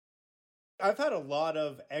I've had a lot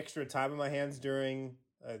of extra time on my hands during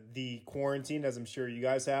the quarantine, as I'm sure you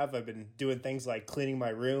guys have. I've been doing things like cleaning my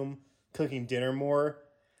room, cooking dinner more.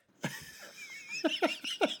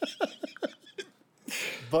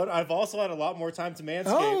 But I've also had a lot more time to manscape.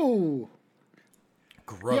 Oh,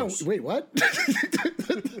 gross. Yeah, wait, what?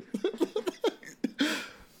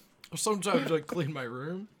 Sometimes I clean my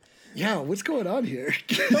room. Yeah, what's going on here?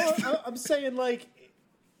 No, I'm saying, like,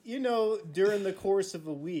 you know, during the course of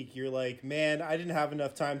a week, you're like, man, I didn't have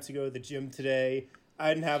enough time to go to the gym today.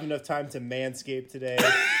 I didn't have enough time to manscape today.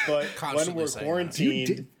 But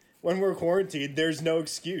when we're quarantined, there's no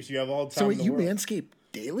excuse. You have all the time. So in the you world. manscape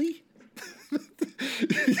daily?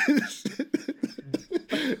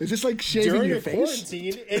 Is this like shaving During your a face?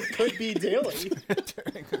 quarantine, it could be daily.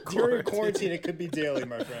 During a quarantine, it could be daily,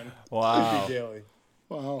 my friend. Wow. It could be daily.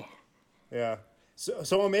 Wow. Yeah.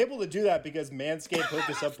 So I'm able to do that because Manscaped hooked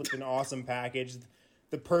us up with an awesome package,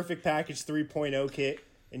 the Perfect Package 3.0 kit,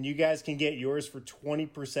 and you guys can get yours for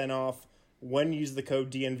 20% off when you use the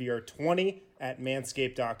code DNVR20 at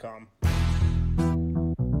manscaped.com.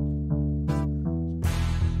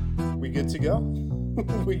 We good to go?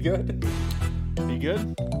 We good? You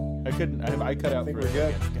good? I cut out I think for we're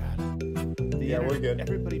good. God. Yeah, we're good.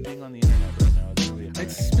 Everybody being on the internet right now is really hard.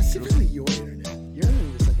 It's specifically your internet. Your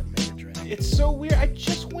internet is like a mega drag. It's so weird. I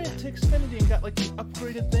just went to Xfinity and got like the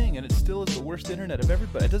upgraded thing, and it still is the worst internet of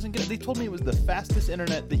everybody. It doesn't get. They told me it was the fastest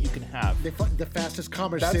internet that you can have. The fastest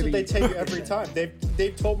commerce That's city. what they tell you every time.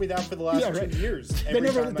 They've told me that for the last 2 years. They Every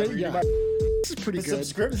never. time They, I read yeah. my This is pretty the good. This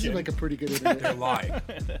subscription. is like a pretty good internet. They're lying.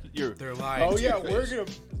 They're lying. Oh to yeah, your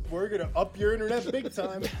face. we're gonna up your internet big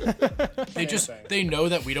time. They know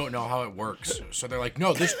that we don't know how it works, so they're like,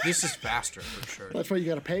 no, this is faster for sure. That's why you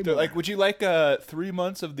got to pay They're more. like, would you like 3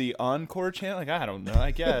 months of the Encore channel? Like, I don't know.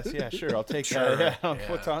 I guess. Yeah, sure. I'll take Sure, that. Yeah,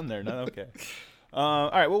 yeah. What's on there? No, okay. All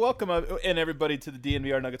right. Well, welcome and everybody to the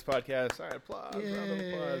DNVR Nuggets podcast. All right, applause. Round of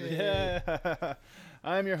applause. Yeah.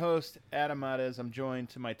 I'm your host, Adam Mares. I'm joined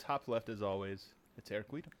to my top left, as always. It's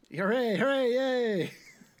Eric Weedham. Hooray! Hooray! Yay!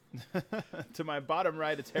 To my bottom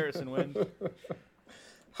right, it's Harrison Wind.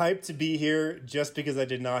 Hyped to be here just because I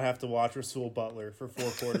did not have to watch Rasul Butler for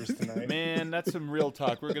 4 quarters tonight. Man, that's some real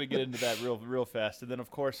talk. We're going to get into that real fast. And then, of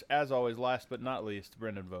course, as always, last but not least,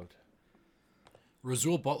 Brendan Vogt.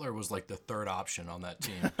 Rasul Butler was like the third option on that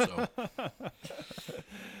team.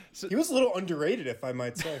 So He was a little underrated, if I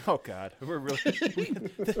might say. Oh, God. We're really...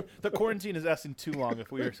 the quarantine is asking too long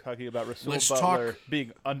if we were talking about Rasul Let's Butler talk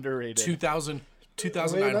being underrated. 2009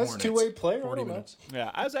 that's Hornets. two-way player. 40 I don't know. minutes.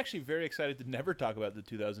 Yeah, I was actually very excited to never talk about the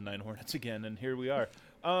 2009 Hornets again, and here we are.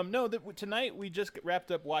 Tonight we just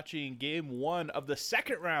wrapped up watching Game 1 of the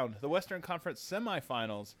second round, the Western Conference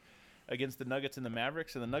semifinals, against the Nuggets and the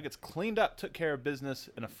Mavericks, and the Nuggets cleaned up, took care of business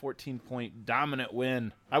in a 14-point dominant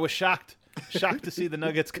win. I was shocked to see the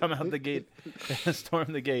Nuggets come out the gate and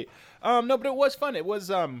storm the gate. No, but it was fun. It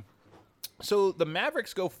was so the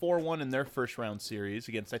Mavericks go 4-1 in their first round series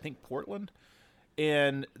against, I think, Portland.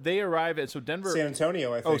 And they arrive at, so Denver... San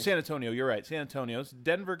Antonio, I think. Oh, San Antonio, you're right. San Antonio's.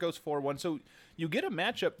 Denver goes 4-1. So you get a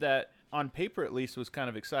matchup that, on paper at least, was kind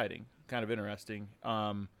of exciting, kind of interesting.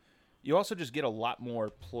 You also just get a lot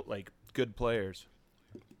more, good players.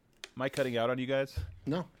 Am I cutting out on you guys?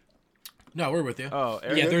 No. No, we're with you. Oh,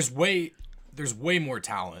 Eric? yeah. There's way more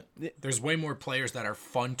talent. There's way more players that are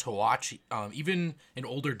fun to watch. Even an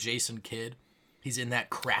older Jason Kidd. He's in that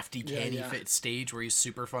crafty, canny fit stage where he's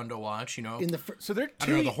super fun to watch, you know? So they're I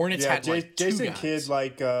don't know, the Hornets had like Jason two guys.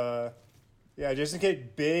 Kidd, Jason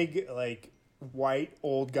Kidd, big, white,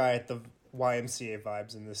 old guy at the YMCA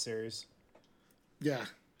vibes in this series. Yeah.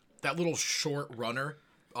 That little short runner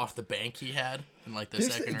off the bank he had in the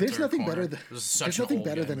second or There's third nothing corner. better. There's nothing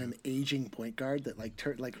better than an aging point guard that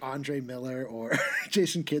like Andre Miller or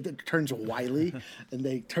Jason Kidd that turns wily and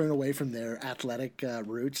they turn away from their athletic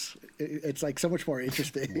roots. It's like so much more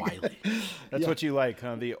interesting. Wily. That's what you like,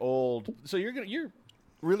 huh? The old. So you're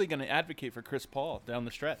really gonna advocate for Chris Paul down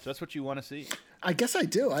the stretch. That's what you want to see. I guess I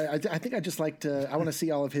do. I think I just like to. I want to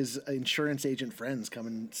see all of his insurance agent friends come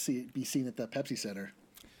and be seen at the Pepsi Center.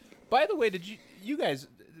 By the way, did you guys?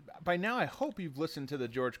 By now, I hope you've listened to the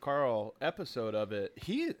George Karl episode of it.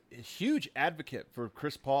 He is a huge advocate for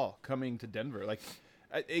Chris Paul coming to Denver. Like,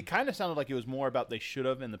 it kind of sounded like it was more about they should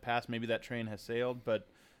have in the past. Maybe that train has sailed, but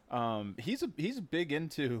he's big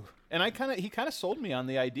into. And he kind of sold me on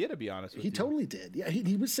the idea, to be honest with you. He totally did. Yeah,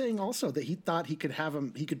 he was saying also that he thought he could have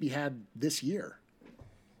him. He could be had this year.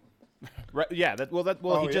 Right? Yeah.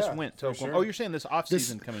 He just went to Oklahoma. sure. Oh, you're saying this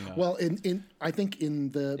offseason coming up? Well, I think before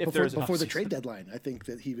the there's an trade offseason. deadline, I think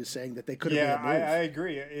that he was saying that they could have Yeah, made a move. I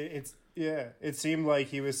agree. It's Yeah, it seemed like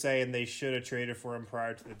he was saying they should have traded for him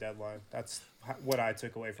prior to the deadline. That's what I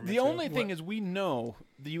took away from it. The only thing is we know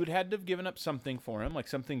that you would had to have given up something for him, like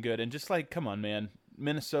something good, and just like, come on, man.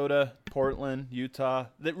 Minnesota, Portland, Utah,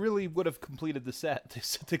 that really would have completed the set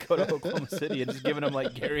to go to Oklahoma City and just given him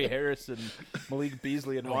like Gary Harris and Malik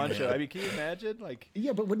Beasley and Wancho. I mean, can you imagine? Like,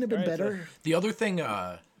 yeah, but wouldn't it have been better? The other thing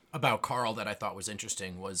about Carl that I thought was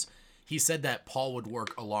interesting was he said that Paul would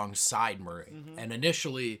work alongside Murray. Mm-hmm. And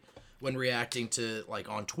initially, when reacting to like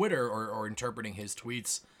on Twitter or interpreting his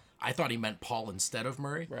tweets, I thought he meant Paul instead of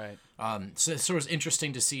Murray. Right. So it was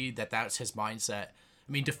interesting to see that that's his mindset.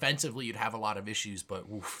 I mean, defensively, you'd have a lot of issues, but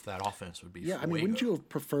oof, that offense would be I mean, wouldn't you have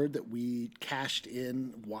preferred that we cashed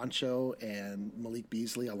in Wancho and Malik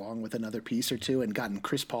Beasley along with another piece or two and gotten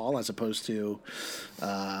Chris Paul as opposed to,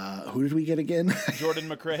 who did we get again? Jordan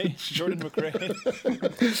McRae.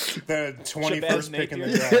 The 21st pick in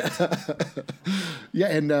the draft. Yeah,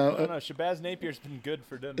 and... no, Shabazz Napier's been good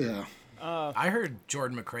for Denver. Yeah. I heard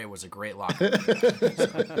Jordan McRae was a great locker.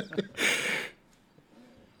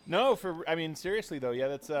 No, I mean, seriously though, yeah,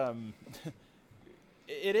 that's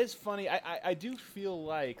it is funny. I do feel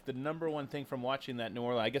like the number one thing from watching that New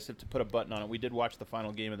Orleans, I guess to put a button on it, we did watch the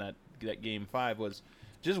final game of that game 5, was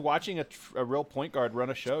just watching a real point guard run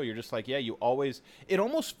a show. You're just like, yeah, it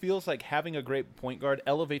almost feels like having a great point guard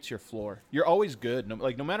elevates your floor. You're always good.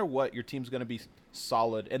 No matter what, your team's going to be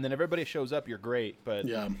solid, and then everybody shows up, you're great. But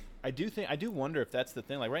yeah. I do wonder if that's the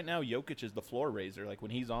thing. Like right now, Jokic is the floor raiser. Like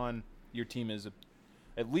when he's on, your team is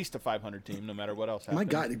at least a 500 team, no matter what else happens. My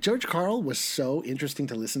God, George Karl was so interesting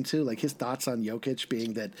to listen to. Like his thoughts on Jokic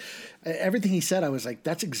being that everything he said, I was like,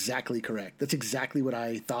 that's exactly correct. That's exactly what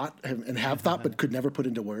I thought and have thought, but could never put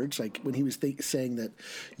into words. Like when he was saying that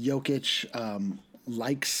Jokic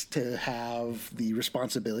likes to have the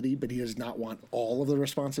responsibility, but he does not want all of the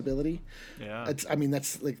responsibility. Yeah,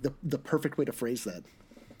 that's like the perfect way to phrase that.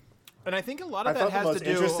 And I think a lot of that has to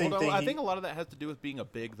do. I think a lot of that has to do with being a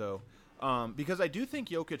big, though. Because I do think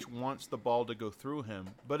Jokic wants the ball to go through him,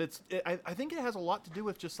 but I think it has a lot to do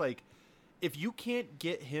with just like, if you can't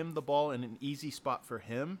get him the ball in an easy spot for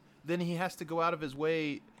him, then he has to go out of his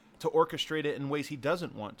way to orchestrate it in ways he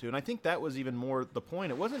doesn't want to. And I think that was even more the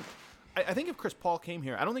point. It wasn't. I think if Chris Paul came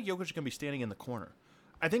here, I don't think Jokic is going to be standing in the corner.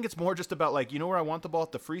 I think it's more just about like, you know where I want the ball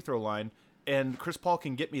at the free throw line, and Chris Paul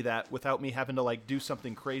can get me that without me having to like do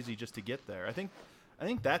something crazy just to get there. I think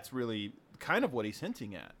that's really kind of what he's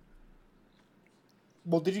hinting at.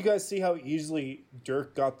 Well, did you guys see how easily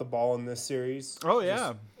Dirk got the ball in this series? Oh,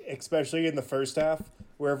 yeah. Especially in the first half,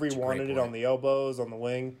 wherever he wanted it, on the elbows, on the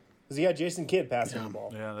wing. Because he had Jason Kidd passing the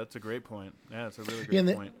ball. Yeah, that's a great point. Yeah, that's a really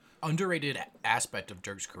great point. Underrated aspect of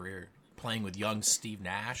Dirk's career, playing with young Steve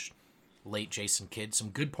Nash, late Jason Kidd, some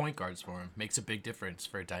good point guards for him. Makes a big difference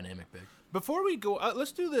for a dynamic big. Before we go,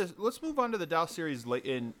 let's do this. Let's move on to the Dallas series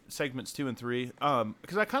in segments 2 and 3,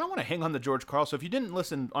 because I kind of want to hang on to George Karl. So if you didn't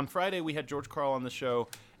listen, on Friday we had George Karl on the show,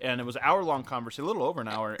 and it was an hour-long conversation, a little over an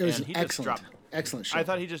hour. It was and he excellent. Just dropped. Excellent show. I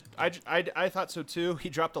thought I thought so too. He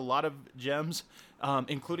dropped a lot of gems,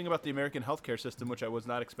 including about the American healthcare system, which I was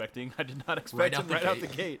not expecting. I did not expect him right out the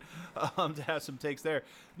gate to have some takes there.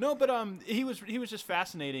 No, but he was just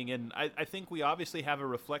fascinating, and I think we obviously have a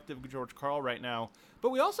reflective George Karl right now. But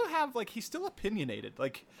we also have, like, he's still opinionated.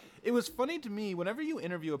 Like, it was funny to me, whenever you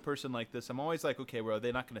interview a person like this, I'm always like, okay, well, are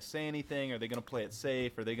they not going to say anything? Are they going to play it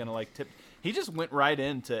safe? Are they going to, like, tip? He just went right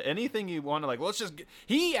into anything you want to, like, let's just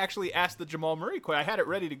he actually asked the Jamal Murray question. I had it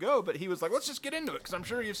ready to go, but he was like, let's just get into it, because I'm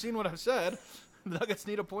sure you've seen what I've said. The Nuggets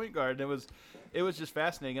need a point guard. And it was just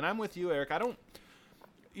fascinating. And I'm with you, Eric.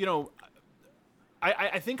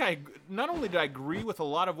 I think not only did I agree with a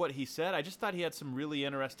lot of what he said, I just thought he had some really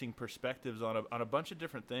interesting perspectives on a bunch of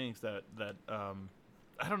different things that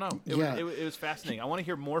I don't know. It was fascinating. I want to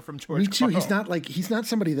hear more from George. Me too. Karl. He's not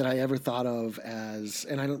somebody that I ever thought of as,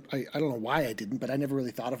 and I don't know why I didn't, but I never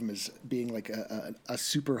really thought of him as being like a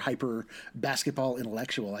super hyper basketball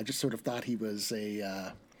intellectual. I just sort of thought he was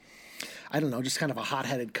I don't know, just kind of a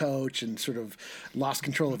hot-headed coach and sort of lost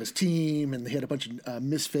control of his team, and he had a bunch of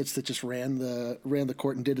misfits that just ran the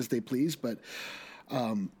court and did as they pleased. But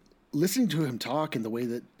listening to him talk and the way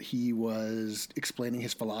that he was explaining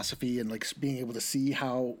his philosophy and like being able to see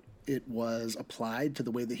how it was applied to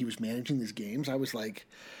the way that he was managing these games, I was like,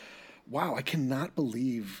 wow, I cannot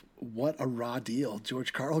believe what a raw deal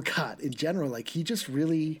George Karl got in general. Like he was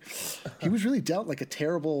really dealt like a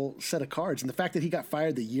terrible set of cards. And the fact that he got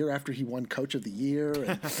fired the year after he won Coach of the Year,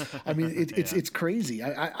 and, I mean, it's crazy.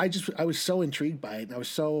 I was so intrigued by it. And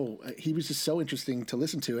he was just so interesting to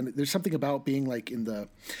listen to. And there's something about being like in the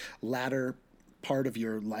latter part of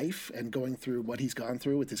your life, and going through what he's gone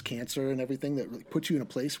through with his cancer and everything, that really puts you in a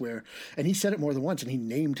place where, and he said it more than once, and he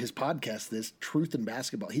named his podcast this, Truth in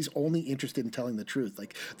Basketball. He's only interested in telling the truth.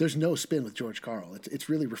 Like, there's no spin with George Karl. It's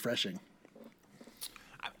really refreshing.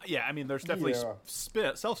 Yeah, I mean, there's definitely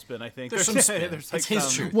self-spin. I think there's some spin. There's it's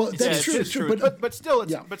his truth. Well, that's true. It's true. But still,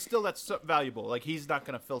 that's so valuable. Like, he's not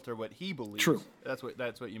going to filter what he believes. True. That's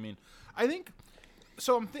what you mean. I think.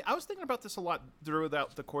 So I was thinking about this a lot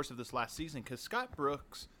throughout the course of this last season, because Scott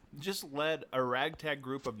Brooks just led a ragtag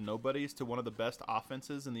group of nobodies to one of the best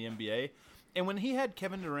offenses in the NBA. And when he had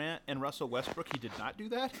Kevin Durant and Russell Westbrook, he did not do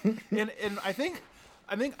that. and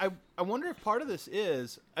I wonder if part of this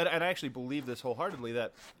is, and I actually believe this wholeheartedly,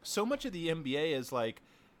 that so much of the NBA is like,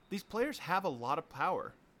 these players have a lot of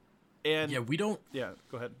power. And go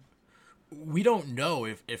ahead. We don't know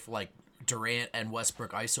if like Durant and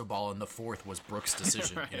Westbrook iso ball in the fourth was Brooks'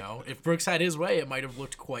 decision. Right. You know, if Brooks had his way, it might have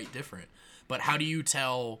looked quite different. But how do you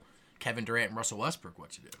tell Kevin Durant and Russell Westbrook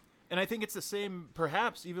what to do? And I think it's the same,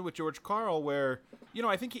 perhaps, even with George Karl, where, you know,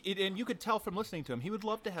 I think, and you could tell from listening to him, he would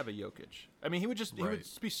love to have a Jokic. I mean, he would just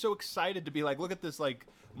be so excited to be like, look at this, like,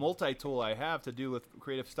 multi-tool I have to do with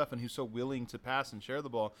creative stuff, and he's so willing to pass and share the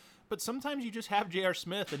ball. But sometimes you just have J.R.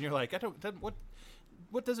 Smith, and you're like,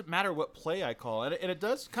 what does it matter what play I call? And it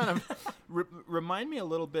does kind of remind me a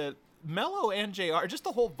little bit, Melo and JR, just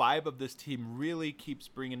the whole vibe of this team really keeps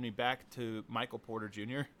bringing me back to Michael Porter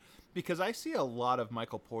Jr., because I see a lot of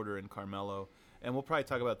Michael Porter and Carmelo, and we'll probably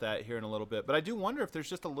talk about that here in a little bit. But I do wonder if there's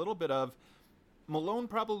just a little bit of, Malone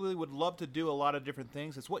probably would love to do a lot of different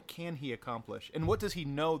things. It's what can he accomplish? And what does he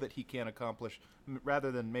know that he can accomplish,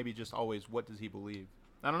 rather than maybe just always what does he believe?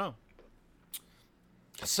 I don't know.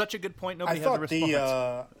 Such a good point. Nobody has a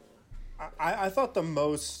response. I thought the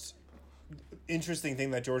most interesting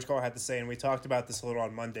thing that George Karl had to say, and we talked about this a little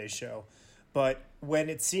on Monday's show, but when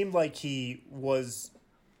it seemed like he was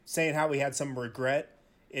saying how he had some regret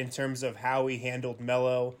in terms of how he handled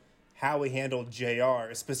Melo, how he handled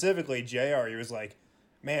JR, specifically JR, he was like,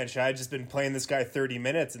 man, should I have just been playing this guy 30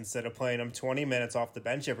 minutes instead of playing him 20 minutes off the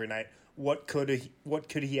bench every night? What could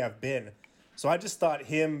he have been? So I just thought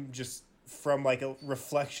him, just from like a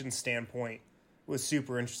reflection standpoint, was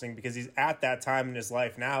super interesting, because he's at that time in his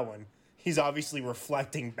life now when he's obviously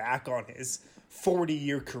reflecting back on his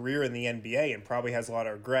 40-year career in the NBA and probably has a lot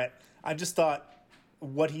of regret. I just thought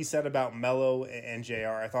what he said about Melo and JR,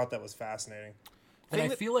 I thought that was fascinating. And I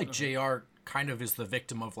feel like JR kind of is the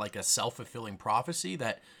victim of like a self-fulfilling prophecy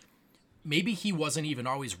that maybe he wasn't even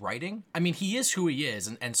always writing. I mean, he is who he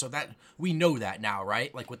is, and so that we know that now,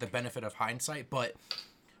 right? Like with the benefit of hindsight, but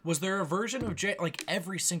was there a version of like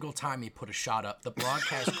every single time he put a shot up, the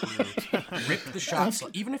broadcast crew ripped the shot,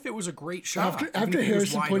 even if it was a great shot. After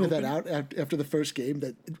Harrison pointed that out after the first game,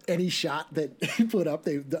 that any shot that he put up,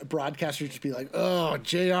 the broadcasters just be like, "Oh,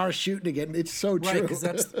 JR shooting again." It's so true.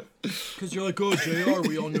 Right, because you're like, "Oh, JR."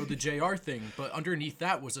 We all know the JR thing, but underneath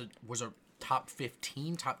that was a top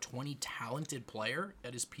 15, top 20 talented player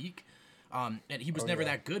at his peak, and he was never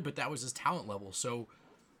that good, but that was his talent level. So,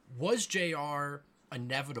 was JR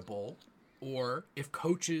inevitable, or if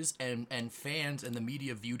coaches and fans and the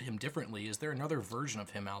media viewed him differently, is there another version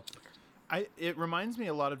of him out there? It reminds me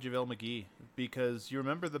a lot of JaVale McGee, because you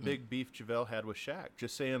remember the big beef JaVale had with Shaq,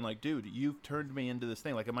 just saying like, dude, you've turned me into this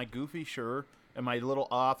thing. Like, am I goofy? Sure. Am I a little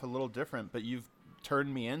off, a little different? But you've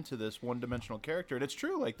turned me into this one-dimensional character. And it's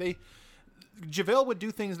true. Like, JaVale would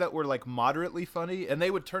do things that were like moderately funny, and they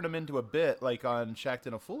would turn him into a bit, like on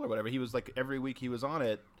Shaqtin' a Fool or whatever. He was like, every week he was on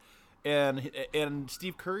it. And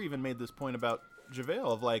Steve Kerr even made this point about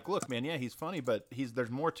JaVale of like, look, man, yeah, he's funny, but there's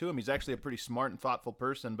more to him. He's actually a pretty smart and thoughtful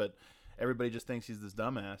person, but everybody just thinks he's this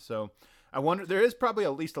dumbass. So I wonder, there is probably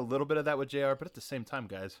at least a little bit of that with JR, but at the same time,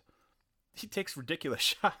 guys, he takes ridiculous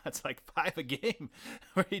shots, like 5 a game,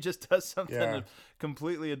 where he just does something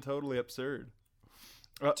completely and totally absurd.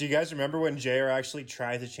 Do you guys remember when JR actually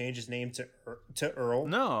tried to change his name to Earl?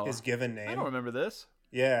 No, his given name. I don't remember this.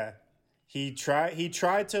 Yeah. He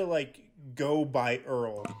tried to like go by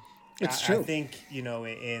Earl. It's true. I think,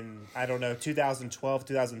 in, I don't know, 2012,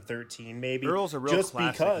 2013 maybe. Earl's a real just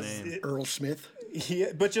classic because name. Earl Smith.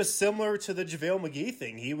 But just similar to the JaVale McGee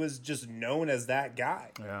thing, he was just known as that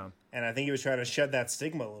guy. Yeah. And I think he was trying to shed that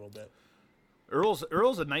stigma a little bit. Earl's a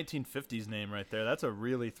 1950s name right there. That's a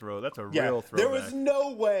real throwback. There was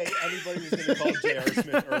no way anybody was going to call J.R.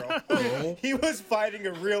 Smith Earl. He was fighting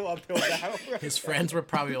a real uphill battle. His friends were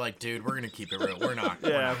probably like, "Dude, we're going to keep it real. We're not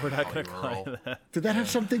we're not going to call you that." Did that have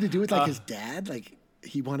something to do with like his dad? Like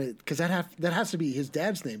he wanted, because that has to be his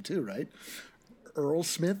dad's name too, right? Earl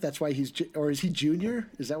Smith. That's why or is he junior?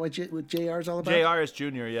 Is that what JR is all about? JR is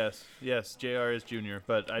junior. Yes, JR is junior.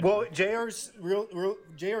 But JR's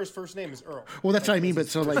first name is Earl. Well, that's what I mean. But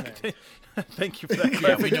so like, thank you for that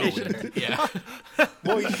clarification. Yeah.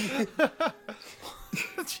 Well,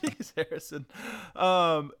 Jeez, Harrison.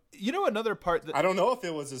 Another part that I don't know if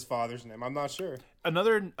it was his father's name. I'm not sure.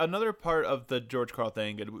 Another part of the George Karl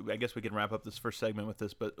thing, and I guess we can wrap up this first segment with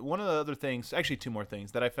this, but one of the other things, actually two more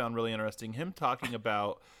things that I found really interesting, him talking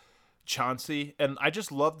about Chauncey, and I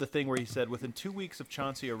just loved the thing where he said within 2 weeks of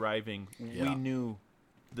Chauncey arriving, we knew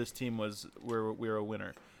this team we were a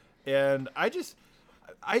winner. And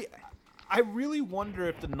I really wonder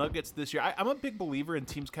if the Nuggets this year, I'm a big believer in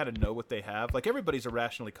teams kind of know what they have. Like, everybody's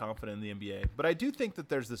irrationally confident in the NBA. But I do think that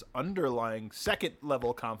there's this underlying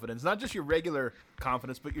second-level confidence, not just your regular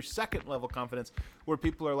confidence, but your second-level confidence where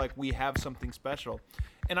people are like, we have something special.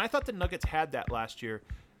 And I thought the Nuggets had that last year,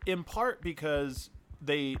 in part because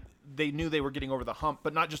they knew they were getting over the hump,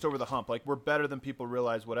 but not just over the hump. Like, we're better than people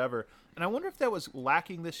realize, whatever. And I wonder if that was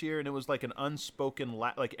lacking this year, and it was like an unspoken,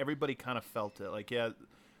 like everybody kind of felt it. Like, yeah,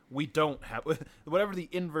 we don't have whatever the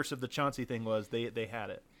inverse of the Chauncey thing was. They had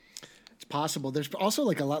it. It's possible. There's also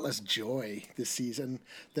like a lot less joy this season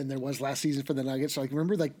than there was last season for the Nuggets. So, like,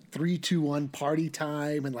 remember like 3-2-1 party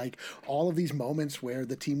time and like all of these moments where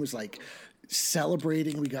the team was like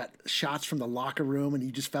celebrating. We got shots from the locker room, and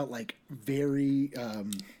you just felt like very.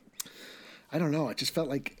 I don't know. It just felt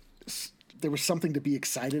like there was something to be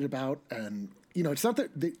excited about, and it's not that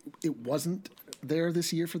it wasn't there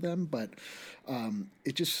this year for them, but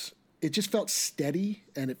it just felt steady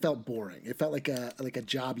and it felt boring. It felt like a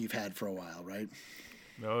job you've had for a while, right?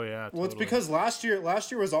 Oh yeah. Well, it's because last year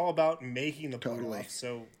was all about making the Totally. playoffs,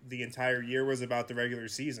 so the entire year was about the regular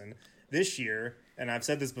season. This year, and I've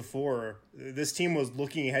said this before, this team was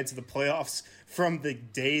looking ahead to the playoffs from the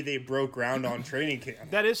day they broke ground on training camp.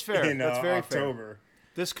 That is fair. That's very October. Fair.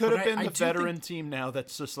 This could have been I the do veteran team now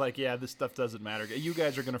that's just like, yeah, this stuff doesn't matter. You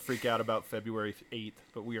guys are going to freak out about February 8th,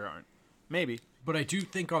 but we aren't. Maybe. But I do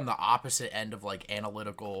think on the opposite end of like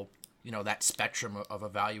analytical, that spectrum of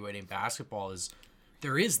evaluating basketball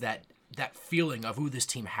there is that feeling of, ooh, this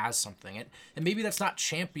team has something. And maybe that's not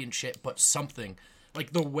championship, but something.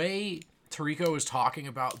 Like the way Tirico was talking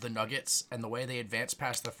about the Nuggets and the way they advanced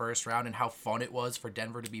past the first round and how fun it was for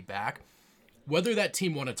Denver to be back. Whether that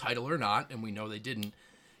team won a title or not, and we know they didn't,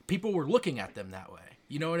 people were looking at them that way.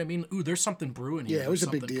 You know what I mean? Ooh, there's something brewing here. Yeah, it was a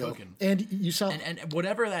big deal. Cooking. And you saw... And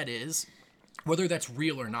whatever that is, whether that's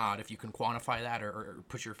real or not, if you can quantify that or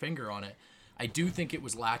put your finger on it, I do think it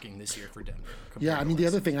was lacking this year for Denver. Yeah, I mean, the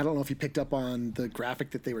other thing, I don't know if you picked up on the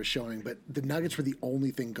graphic that they were showing, but the Nuggets were the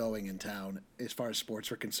only thing going in town as far as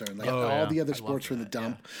sports were concerned. Like, all the other sports were in the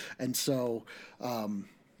dump. Yeah. And so...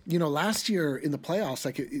 last year in the playoffs,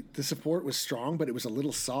 like the support was strong, but it was a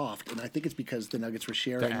little soft, and I think it's because the Nuggets were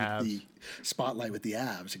sharing the spotlight with the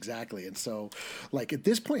Avs, exactly. And so, like at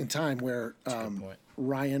this point in time, where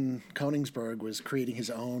Ryan Koenigsberg was creating his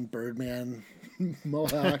own Birdman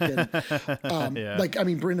mohawk, and like, I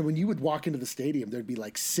mean, Brendan, when you would walk into the stadium, there'd be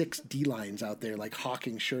like 6 D-lines out there, like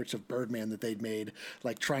hawking shirts of Birdman that they'd made,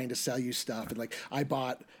 like trying to sell you stuff. And like,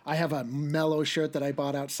 I have a Mellow shirt that I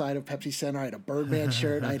bought outside of Pepsi Center. I had a Birdman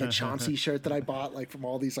shirt. I had a Chauncey shirt that I bought, like from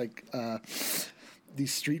all these like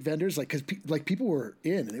these street vendors, like because people were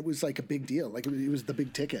in, and it was like a big deal. Like it was the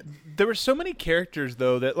big ticket. There were so many characters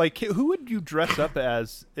though that like, who would you dress up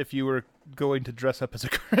as if you were going to dress up as a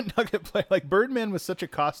current Nugget player? Like Birdman was such a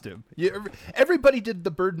costume. Everybody did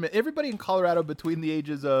the Birdman. Everybody in Colorado between the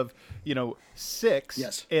ages of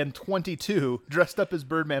 6 and 22 dressed up as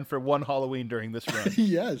Birdman for one Halloween during this run.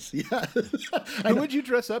 Yes, yeah. Who would you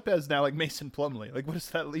dress up as now? Like Mason Plumlee. Like what does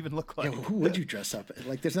that even look like? Yeah, who would you dress up?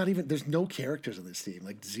 Like there's no characters on this team.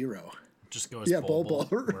 Like zero. Just go as Bol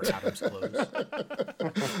or Adam's clothes.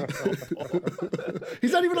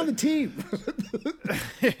 He's not even on the team.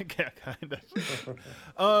 Yeah, kind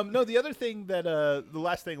of. No, the other thing that the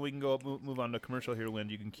last thing we can move on to commercial here, Lynn,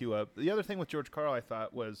 you can queue up. The other thing with George Karl, I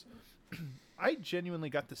thought was, I genuinely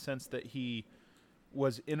got the sense that he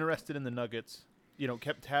was interested in the Nuggets.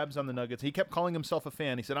 Kept tabs on the Nuggets. He kept calling himself a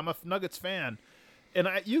fan. He said, "I'm a Nuggets fan," and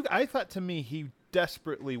I thought to me he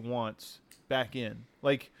desperately wants back in,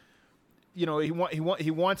 like. He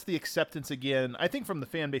wants the acceptance again. I think from the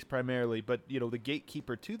fan base primarily, but the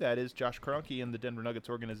gatekeeper to that is Josh Kroenke and the Denver Nuggets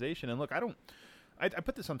organization. And look, I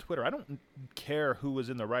put this on Twitter. I don't care who was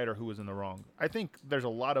in the right or who was in the wrong. I think there's a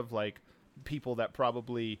lot of like people that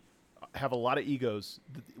probably have a lot of egos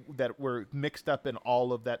that were mixed up in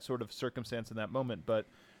all of that sort of circumstance in that moment. But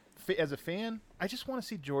as a fan, I just want to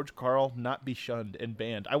see George Karl not be shunned and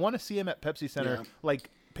banned. I want to see him at Pepsi Center like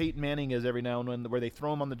Peyton Manning is every now and then, where they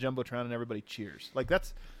throw him on the jumbotron and everybody cheers. Like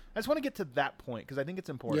I just want to get to that point because I think it's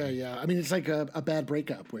important. Yeah. I mean, it's like a bad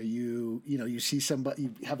breakup where you see somebody,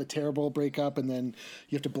 you have a terrible breakup, and then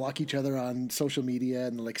you have to block each other on social media,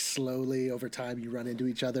 and like slowly over time you run into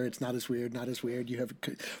each other. It's not as weird. You have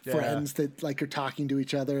friends that like are talking to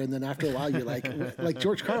each other, and then after a while you're like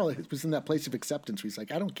George Karl was in that place of acceptance where he's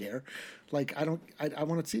like, I don't care, like I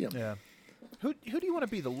want to see him. Yeah. Who do you want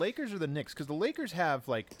to be, the Lakers or the Knicks? Because the Lakers have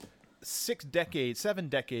like 7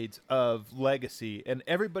 decades of legacy, and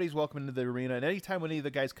everybody's welcome into the arena. And anytime when any of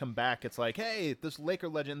the guys come back, it's like, hey, this Laker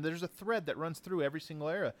legend. There's a thread that runs through every single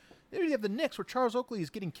era. Then you have the Knicks, where Charles Oakley is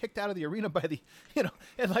getting kicked out of the arena by the,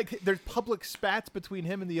 and like there's public spats between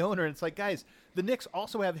him and the owner. And it's like, guys, the Knicks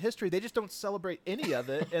also have history. They just don't celebrate any of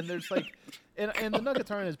it. And there's like, and the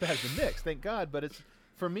Nuggets aren't as bad as the Knicks, thank God. But it's,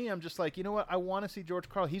 for me, I'm just like, you know what? I want to see George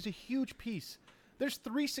Karl. He's a huge piece. There's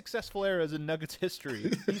 3 successful eras in Nuggets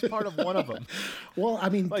history. He's part of one of them. Well, I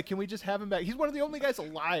mean, like, can we just have him back? He's one of the only guys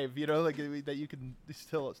alive, like that you can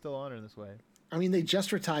still honor in this way. I mean, they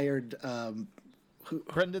just retired.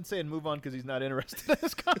 Brendan didn't say and move on because he's not interested in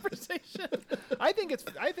this conversation. I think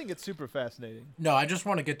it's super fascinating. No, I just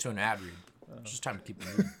want to get to an ad read. It's just time to keep it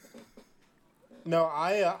moving. No,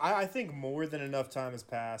 I think more than enough time has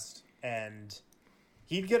passed, and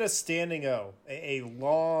he'd get a standing O, a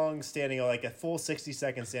long standing O, like a full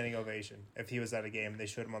 60-second standing ovation if he was at a game. They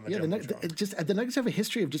showed him on the jumbotron. The Nuggets have a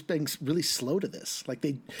history of just being really slow to this. Like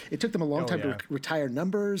it took them a long time to retire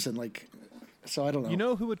numbers, and like, so I don't know. You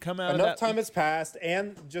know who would come out? Enough time has passed,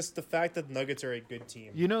 and just the fact that the Nuggets are a good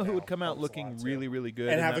team. You know who would come out looking really, really good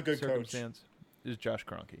and in have that a good circumstance is Josh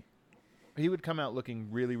Kroenke. He would come out looking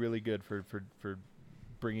really, really good for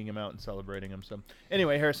bringing him out and celebrating him. So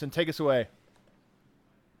anyway, Harrison, take us away.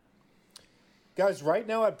 Guys, right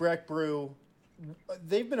now at Breck Brew,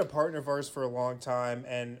 they've been a partner of ours for a long time,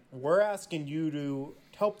 and we're asking you to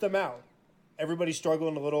help them out. Everybody's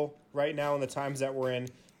struggling a little right now in the times that we're in,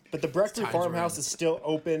 but the Breck Brew Farmhouse is still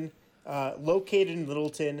open, located in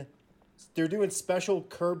Littleton. They're doing special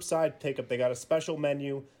curbside pickup. They got a special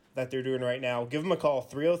menu that they're doing right now. Give them a call,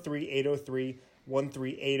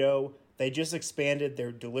 303-803-1380. They just expanded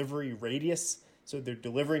their delivery radius, so they're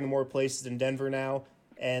delivering to more places in Denver now.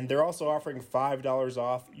 And they're also offering $5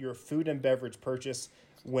 off your food and beverage purchase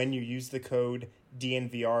when you use the code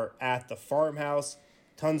DNVR at the farmhouse.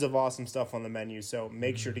 Tons of awesome stuff on the menu, so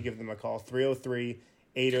make sure to give them a call,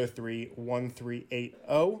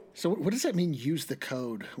 303-803-1380. So what does that mean, use the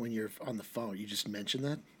code when you're on the phone? You just mentioned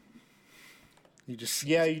that? You just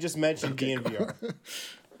mentioned DNVR.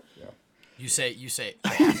 You say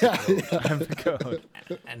I have the code. I have the code.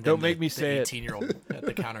 And don't make me say it. The 18-year-old at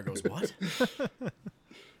the counter goes, what?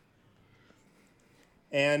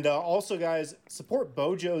 And also, guys, support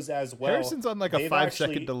Bojo's as well. Harrison's on like a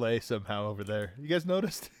 5-second delay somehow over there. You guys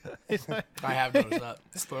noticed? I have noticed that.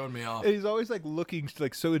 It's throwing me off. And he's always like looking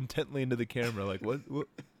like so intently into the camera, like what?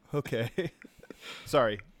 Okay.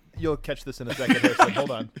 Sorry. You'll catch this in a second, Harrison.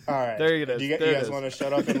 Hold on. All right. There it is. Do you guys want to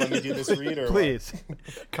shut up and let me do this read? Or please.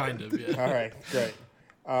 Kind of, yeah. All right, great.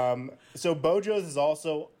 So Bojo's has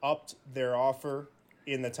also upped their offer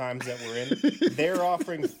in the times that we're in. They're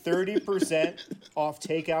offering 30% off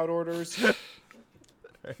takeout orders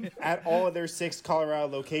at all of their 6 Colorado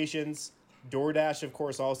locations. DoorDash, of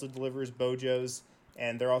course, also delivers Bojo's,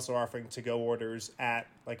 and they're also offering to-go orders at,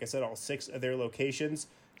 like I said, all 6 of their locations.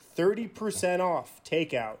 30% off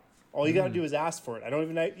takeout. All you got to do is ask for it. I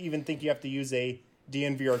don't even think you have to use a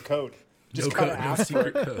DNVR code. Just kind of ask for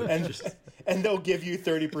it, and they'll give you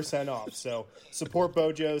 30% off. So support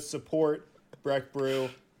Bojo's, support Breck Brew,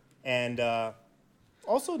 and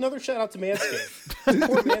also another shout out to Manscaped.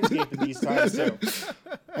 Support Manscaped in these times too.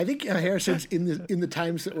 I think Harrison's in the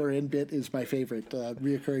times that we're in bit is my favorite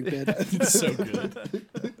reoccurring bit. It's so good.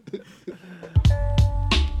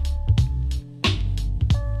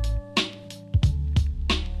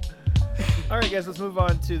 All right, guys, let's move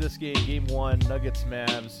on to this game. Game 1, Nuggets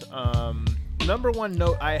Mavs. Number one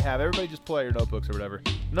note I have, everybody just pull out your notebooks or whatever.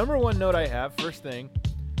 Number one note I have, first thing,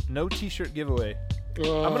 no t-shirt giveaway. I'm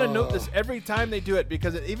going to note this every time they do it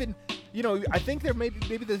because it even, I think there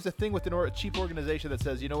maybe there's a thing with a cheap organization that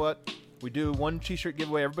says, you know what, we do one t-shirt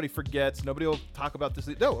giveaway, everybody forgets, nobody will talk about this.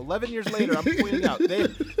 No, 11 years later, I'm pointing out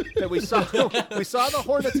that we saw the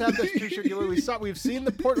Hornets have this t-shirt giveaway. We've seen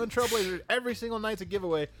the Portland Trailblazers every single night's a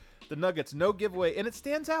giveaway. The Nuggets, no giveaway, and it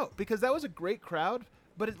stands out because that was a great crowd.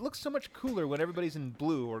 But it looks so much cooler when everybody's in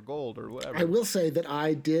blue or gold or whatever. I will say that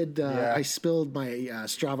I did. I spilled my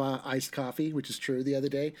Strava iced coffee, which is true, the other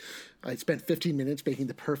day. I spent 15 minutes making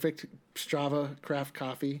the perfect Strava craft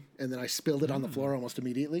coffee, and then I spilled it on the floor almost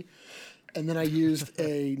immediately. and then I used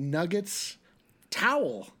a Nuggets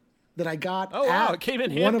towel that I got Oh, wow, at it came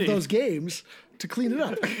in one of handy. those games to clean it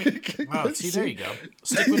up. Wow, see, there you go.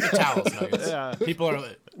 Stick with the towels, Nuggets. Yeah. People are.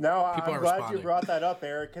 No, People I'm are glad responding. you brought that up,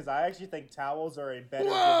 Eric, because I actually think towels are a better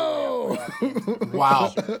Whoa! giveaway at playoff games.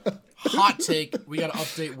 Wow. Hot take. We got to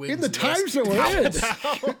update wins. In the list. times that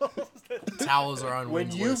we're in. Towels are on When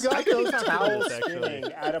wins you list. got those towels this, actually.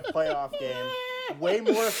 spinning at a playoff game, way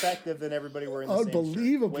more effective than everybody wearing the same shirt.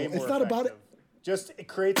 Unbelievable. Way It's more not about it. effective. Just it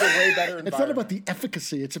creates a way better environment. It's not about the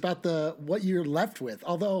efficacy. It's about the what you're left with.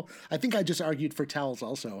 Although I think I just argued for towels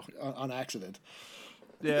also on accident.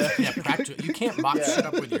 Yeah. Yeah, practice. You can't box shit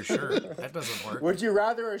up with your shirt. That doesn't work. Would you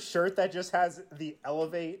rather a shirt that just has the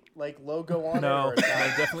Elevate logo on No, it, or a towel?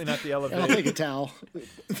 definitely not the I'll elevator. take a towel.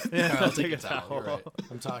 Yeah, I'll take take a a towel. You're towel. right.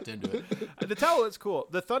 I'm talked into it. The towel is cool.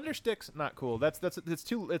 The thunder sticks not cool. That's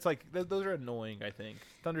too. It's like those are annoying. I think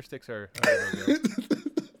thunder sticks are no good.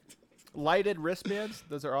 Lighted wristbands.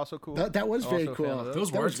 Those are also cool. That was very Also a fan cool. of those.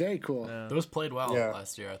 Those That was worked. very cool. Those played well Yeah.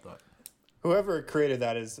 last year, I thought. Whoever created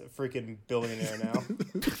that is a freaking billionaire now.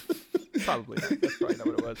 Probably not. That's probably not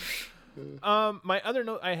what it was. My other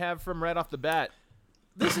note I have from right off the bat.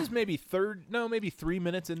 This is maybe 3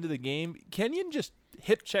 minutes into the game. Kenyon just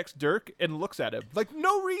hip checks Dirk and looks at him like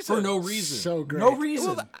no reason. For no reason. So great. No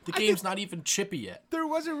reason. Well, the I game's think- not even chippy yet. There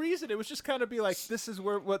was a reason. It was just kind of be like, this is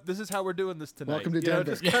how we're doing this tonight. Welcome to You know,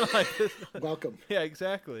 Denver. just kind of like this. Welcome. Yeah,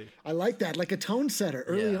 exactly. I like that, like a tone setter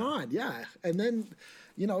early Yeah. on. Yeah, and then,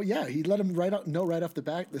 he let him know right off the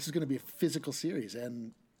bat this is going to be a physical series,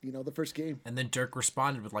 and the first game. And then Dirk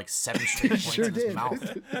responded with like 7 straight points Sure in his did.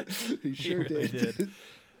 mouth. He sure Really did.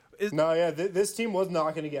 No, yeah, this team was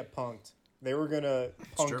not going to get punked. They were going to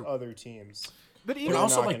punk true. other teams. But But even They're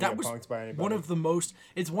also, not like, gonna that get was punked by anybody. one of the most.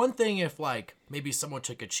 It's one thing if, like, maybe someone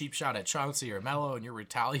took a cheap shot at Chauncey or Melo and you're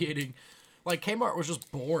retaliating. Like, Kmart was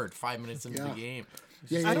just bored 5 minutes into Yeah. the game.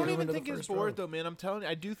 Yeah, I don't Go even into the think it's first bored round. though, man. I'm telling you,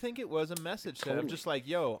 I do think it was a message that I'm Totally. just like,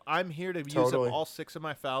 yo, I'm here to use Totally. up all 6 of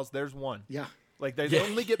my fouls. There's one. Yeah, Like they Yeah,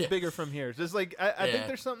 only get yeah. bigger from here. Just like I think Yeah.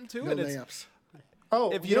 there's something to no it. It's, layups.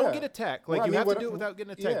 Oh, if you don't get a tech, like Well, I you mean, have what- to do it without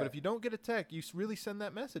getting a tech. yeah. But if you don't get a tech, you really send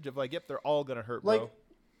that message of like, yep, they're all gonna hurt, Like, bro.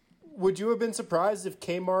 would you have been surprised if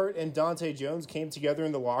Kmart and Dante Jones came together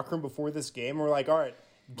in the locker room before this game and were like, all right,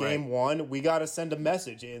 game one, we got to send a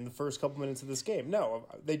message in the first couple minutes of this game? No,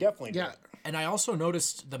 they definitely Yeah, did. And I also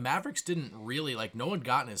noticed the Mavericks didn't really, like, no one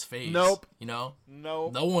got in his face. Nope. You know? No.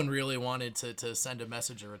 No one really wanted to send a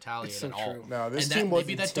message or retaliate so at all. true. No, this And team that- was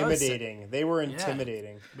maybe that does set- intimidating. They were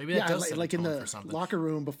intimidating. Maybe that yeah, does set like a in tone the for something. locker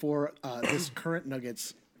room before this current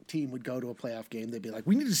Nuggets team would go to a playoff game, they'd be like,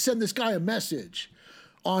 "We need to send this guy a message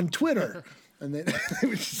on Twitter," and then they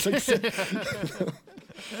would just like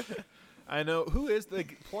I know who is the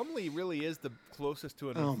Plumlee really is the closest to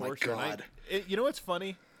an Oh, my enforcer. and God. You know what's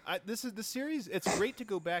funny? This is the series. It's great to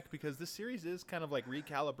go back because this series is kind of like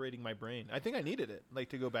recalibrating my brain. I think I needed it, like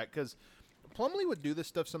to go back because Plumlee would do this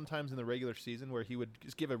stuff sometimes in the regular season where he would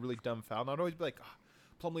just give a really dumb foul, and I'd always be like, oh,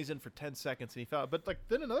 Plumlee's in for 10 seconds and he fouled. But like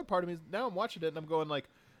then another part of me is now I'm watching it and I'm going like,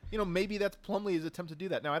 maybe that's Plumlee's attempt to do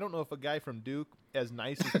that. Now I don't know if a guy from Duke as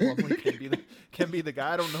nice as Plumlee can be the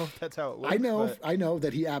guy. I don't know if that's how it works. but- I know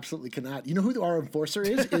that he absolutely cannot. You know who our enforcer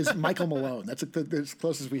is Michael Malone. That's the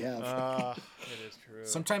closest we have. It is true.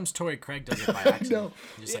 Sometimes Torrey Craig does it by accident. No,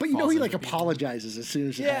 He just, but falls he into people. apologizes as soon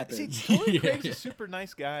as it Yeah, see, happens. Torrey Yeah, Craig's yeah. a super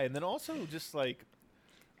nice guy, and then also just like,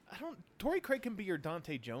 Torrey Craig can be your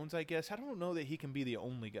Dante Jones, I guess. I don't know that he can be the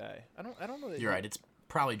only guy. I don't know that. You're right. It's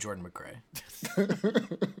probably Jordan McRae.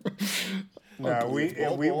 No,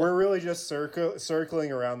 we're really just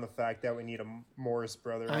circling around the fact that we need a Morris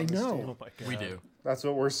brother. On I this know. team. Oh my god, We do. That's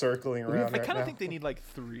what we're circling around I right kind now. of think they need like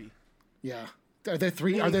 3. Yeah, are there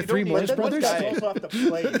three? Are there you three don't need- Morris But then brothers? those guys also have to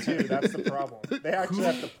play too. That's the problem. They actually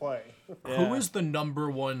have to play. Who is the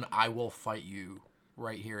number one I will fight you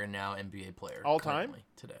right here and now NBA player All time? currently,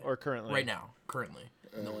 today Or currently? right now currently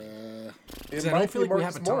in the league? It I don't might feel be like we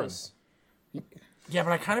Marcus have a ton. Morris. Yeah,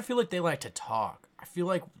 but I kind of feel like they like to talk. I feel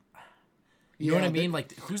like you know what I Yeah, mean.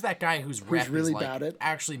 Like who's that guy who's rep really is like, bad at-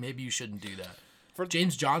 actually maybe you shouldn't do that. For-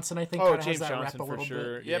 James Johnson, I think. Oh, kinda James has that Johnson rep a for little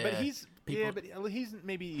sure. Bit. Yeah, but he's he's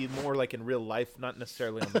maybe more like in real life, not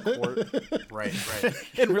necessarily on the court. right.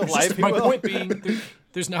 In real It's life, just he my will. point being,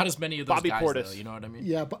 there's not as many of those Bobby guys. Portis. Though, you know what I mean?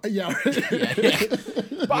 Yeah, yeah.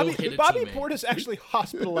 yeah. Bobby Will hit a Bobby teammate. Portis actually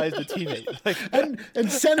hospitalized a teammate. Like,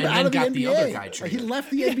 and sent him And out then of the got NBA. the other guy He traded.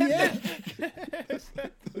 left the NBA.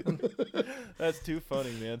 that's too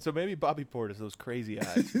funny, man. So maybe Bobby Portis, those crazy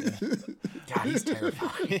eyes. Yeah. God, he's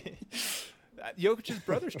terrifying. Jokic's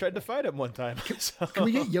brothers tried to fight him one time. So. Can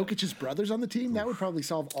we get Jokic's brothers on the team? That would probably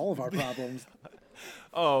solve all of our problems.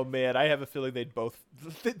 Oh man, I have a feeling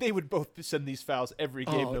they would both send these fouls every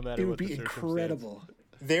game, no matter it would what the be circumstance. incredible.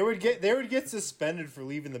 They would get suspended for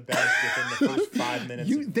leaving the bench within the first 5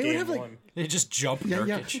 minutes of they would game have, like- one. They just jump Yeah,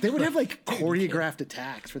 Nurkic. They would have like choreographed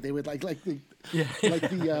attacks where they would like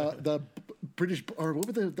the British, or what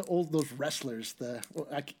were the old those wrestlers, the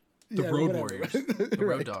Road Warriors, the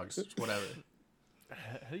Road Dogs, whatever.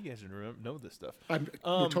 How do you guys know this stuff? We're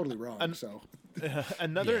totally wrong. So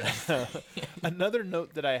Another another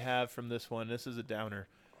note that I have from this one. This is a downer.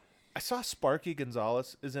 I saw Sparky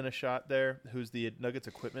Gonzalez is in a shot there, who's the Nuggets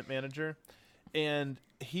equipment manager, and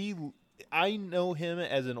I know him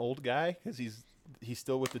as an old guy because he's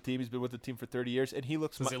still with the team. He's been with the team for 30 years, and he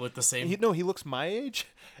looks. Does he look the same? He looks my age,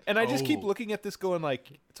 and I just keep Oh. looking at this, going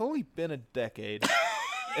like, it's only been a decade,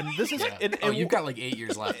 and this is. Yeah. And You've got like 8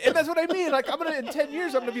 years left. and that's what I mean. Like, in 10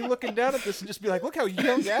 years, I'm gonna be looking down at this and just be like, look how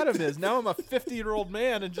young Adam is. Now I'm a 50-year-old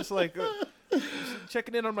man, and just like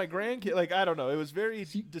checking in on my grandkid. Like, I don't know. It was very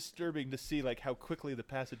disturbing to see like how quickly the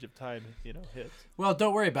passage of time, hits. Well,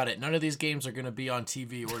 don't worry about it. None of these games are going to be on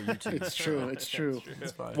TV or YouTube. it's true. It's true.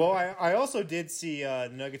 It's fine. Well, I also did see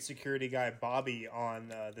Nugget security guy Bobby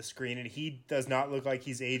on the screen, and he does not look like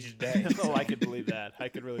he's aged a day. Oh, I could believe that. I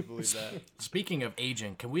could really believe that. Speaking of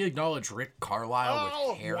aging, can we acknowledge Rick Carlisle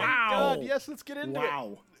with hair? God, yes, let's get into it.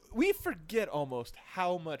 Wow. We forget almost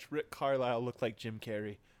how much Rick Carlisle looked like Jim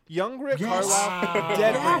Carrey. Young Rick Yes. Carlisle,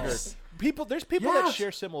 dead Yes. ringer. There's people that Yes.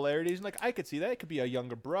 share similarities, and like I could see that. It could be a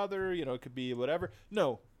younger brother, it could be whatever.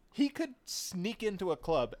 No, he could sneak into a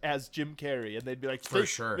club as Jim Carrey, and they'd be like, For "Hey,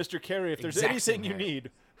 sure. Mr. Carrey, if there's Exact anything same you hair.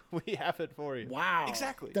 need, we have it for you." Wow.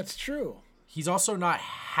 Exactly. That's true. He's also not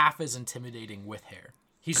half as intimidating with hair.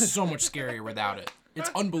 He's so much scarier without it. It's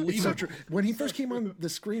unbelievable. It's so true. When he first came on the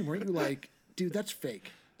screen, weren't you like, dude, that's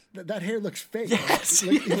fake? That hair looks fake. Yes.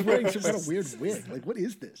 Like, he's wearing some kind of weird wig. Like, what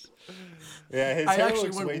is this? Yeah, his I hair actually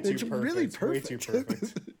looks went- way too It's perfect. really Way too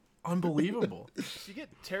perfect. Unbelievable. You get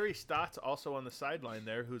Terry Stotts also on the sideline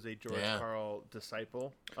there, who's a George Yeah. Karl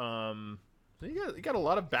disciple. You got a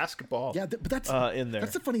lot of basketball. Yeah, but that's in there.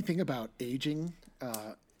 That's the funny thing about aging.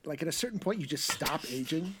 Like at a certain point, you just stop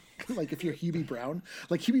aging. Like if you're Hubie Brown,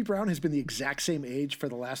 like Hubie Brown has been the exact same age for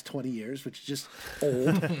the last 20 years, which is just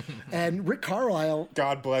old. And Rick Carlisle,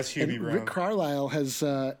 God bless Hubie Brown. Rick Carlisle has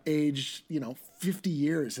aged, 50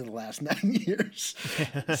 years in the last 9 years.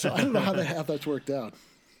 So I don't know how that's worked out.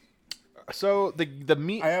 So the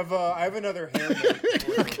meat. I have another hair note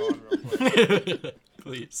before we move on real quick.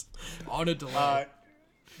 Please. On a delay.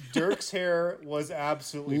 Dirk's hair was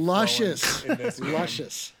absolutely Luscious, flowing in this game.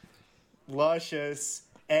 luscious.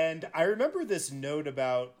 And I remember this note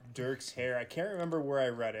about Dirk's hair. I can't remember where I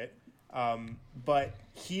read it, but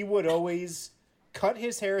he would always cut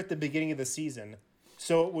his hair at the beginning of the season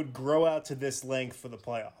so it would grow out to this length for the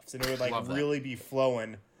playoffs, and it would Love that. really be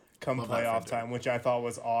flowing come Love that playoff from time, which I thought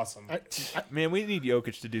was awesome. Man, we need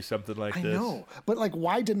Jokic to do something like I this. know, but like,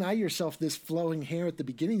 why deny yourself this flowing hair at the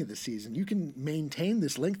beginning of the season? You can maintain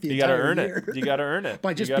this length the You got to entire earn year. it. You got to earn it.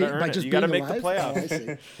 By just you got to being- earn by it. just You got to being make the alive? Oh, I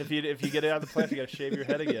playoffs. see. If you get out of the playoffs, you got to shave your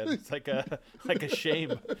head again. It's like a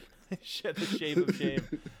shame. The shame of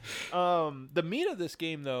shame. The meat of this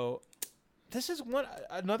game, though, this is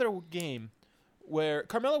another game where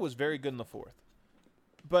Carmelo was very good in the fourth,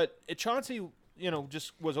 but Chauncey,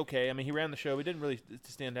 just was okay. I mean, he ran the show. He didn't really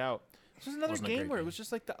stand out. This was another Wasn't a game great where it game. was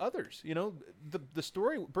just like the others. The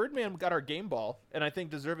story. Birdman got our game ball, and I think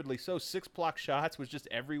deservedly so. 6 block shots was just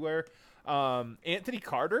everywhere. Anthony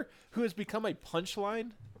Carter, who has become a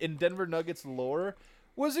punchline in Denver Nuggets lore,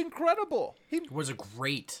 was incredible. It was a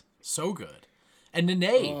great. So good. And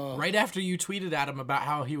Nene, right after you tweeted at him about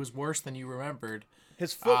how he was worse than you remembered,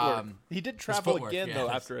 His footwork. He did travel footwork, again, yeah. though,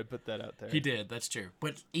 after I put that out there. he did. That's true.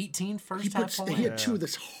 But 18 first He half points. had two of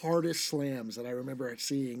the hardest slams that I remember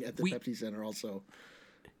seeing at the We- Pepsi Center. Also,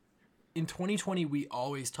 In 2020, we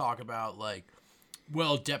always talk about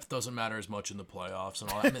depth doesn't matter as much in the playoffs and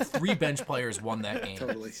all that. And 3 bench players won that game.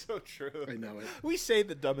 totally. So true. I know it. We say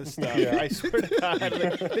the dumbest stuff. I swear to God.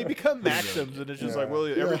 They become maxims, and it's just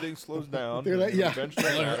everything slows down. They're like, and yeah. bench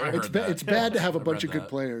doesn't matter. I heard that. It's bad to have a I bunch read of good that.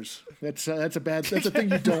 players. That's a thing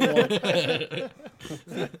you don't want.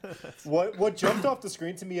 What jumped off the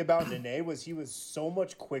screen to me about Nene was he was so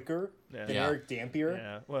much quicker than Yeah. Eric Dampier.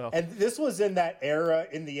 Yeah, well. And this was in that era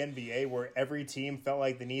in the NBA where every team felt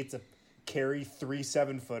like they needed to carry 3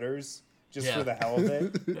 7-footers just Yeah. for the hell of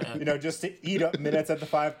it. Just to eat up minutes at the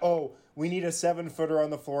 5. Oh, we need a 7-footer on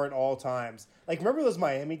the floor at all times. Like, remember those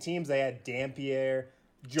Miami teams? They had Dampier,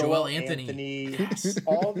 Joel Anthony. Anthony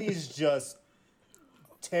all these just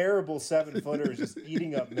terrible 7-footers just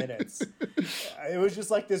eating up minutes. It was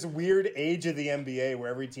just like this weird age of the NBA where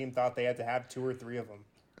every team thought they had to have 2 or 3 of them.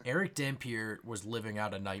 Eric Dampier was living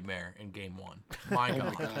out a nightmare in Game 1. My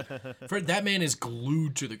God. That man is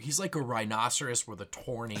glued to he's like a rhinoceros with a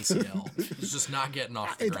torn ACL. He's just not getting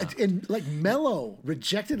off the ground. And like Melo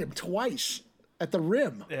rejected him twice at the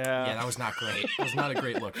rim. Yeah, that was not great. It was not a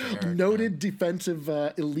great look for Eric. Noted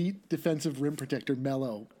elite defensive rim protector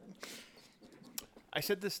Melo. I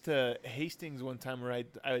said this to Hastings one time where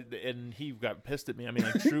and he got pissed at me. I mean,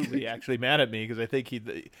 like truly actually mad at me because I think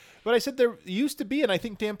but I said there used to be, and I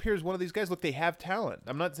think Dampier is one of these guys. Look, they have talent.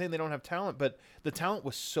 I'm not saying they don't have talent, but the talent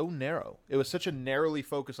was so narrow. It was such a narrowly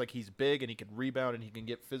focused, like he's big and he can rebound and he can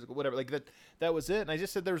get physical, whatever. Like that was it. And I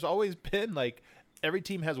just said there's always been like every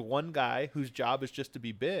team has one guy whose job is just to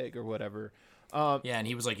be big or whatever. Yeah, and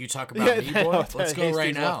he was like, "You talk about me, boy. Let's go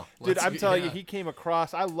right now, dude." I'm telling you, he came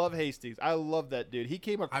across. I love Hastings. I love that dude. He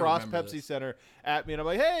came across Pepsi Center at me, and I'm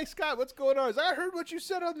like, "Hey, Scott, what's going on?" I heard what you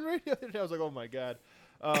said on the radio the other day. I was like, "Oh my god."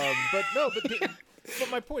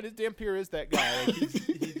 But my point is, Dampier is that guy. Like,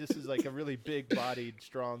 he just is like a really big-bodied,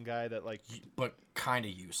 strong guy that like, but kind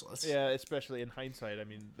of useless. Yeah, especially in hindsight. I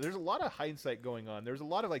mean, there's a lot of hindsight going on. There's a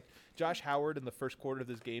lot of like Josh Howard in the first quarter of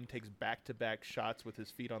this game takes back-to-back shots with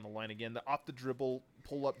his feet on the line again. The off the dribble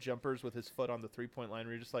pull-up jumpers with his foot on the 3-point line.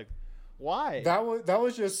 Where you're just like, why? That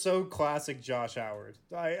was just so classic Josh Howard.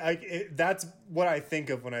 That's what I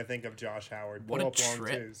think of when I think of Josh Howard. What a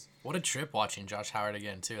trip! What a trip watching Josh Howard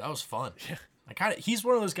again too. That was fun. Yeah. He's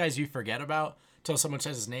one of those guys you forget about until someone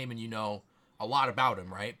says his name and you know a lot about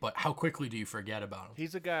him, right? But how quickly do you forget about him?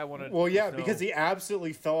 He's a guy I want to. Well, yeah, because he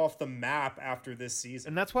absolutely fell off the map after this season,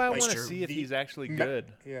 and that's why I want to see if he's actually good.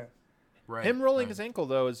 Yeah. Right. Him rolling his ankle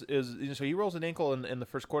though is so he rolls an ankle in the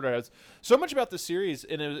first quarter. I was so much about the series,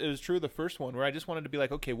 and it was true the first one where I just wanted to be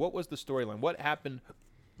like, okay, what was the storyline? What happened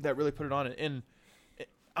that really put it on? And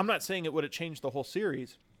I'm not saying it would have changed the whole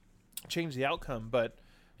series, changed the outcome, but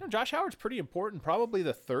you know, Josh Howard's pretty important. Probably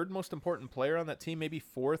the third most important player on that team, maybe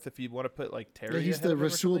fourth if you want to put like Terry. Yeah, he's the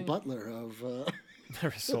Rasul Butler of.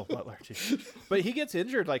 Rasul Butler, too. But he gets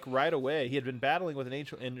injured like right away. He had been battling with an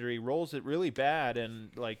ankle injury, rolls it really bad, and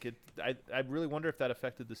like it. I really wonder if that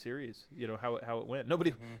affected the series. You know how it went.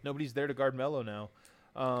 Nobody's there to guard Melo now.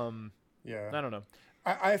 Yeah, I don't know.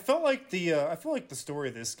 I felt like the story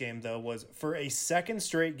of this game though was for a second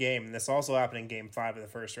straight game, and this also happened in Game 5 of the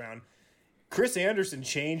first round. Chris Andersen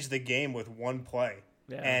changed the game with one play,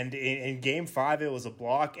 and in Game 5 it was a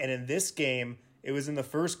block, and in this game. It was in the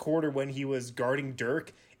first quarter when he was guarding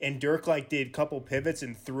Dirk, and Dirk like did a couple pivots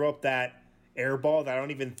and threw up that air ball that I don't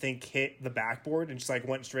even think hit the backboard and just like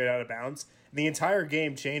went straight out of bounds. And the entire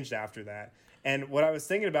game changed after that. And what I was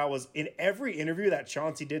thinking about was in every interview that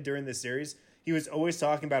Chauncey did during this series, he was always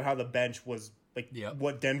talking about how the bench was like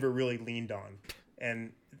what Denver really leaned on.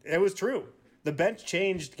 And it was true. The bench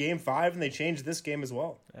changed Game 5, and they changed this game as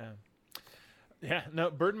well. Yeah. No,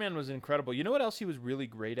 Birdman was incredible. You know what else he was really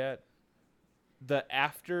great at? The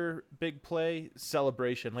after big play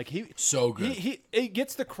celebration, like so good. He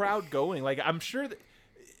gets the crowd going. Like I'm sure that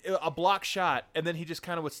a block shot, and then he just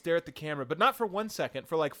kind of would stare at the camera, but not for 1 second,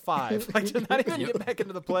 for like 5, like to not even get back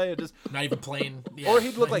into the play and just not even playing. Yeah, or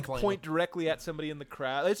he'd look like point directly at somebody in the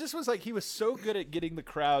crowd. It just was like he was so good at getting the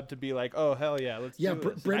crowd to be like, "Oh hell yeah, let's do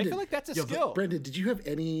this." Brendan, I feel like that's a skill. Brendan, did you have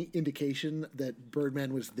any indication that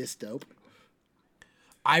Birdman was this dope?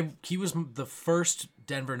 He was the first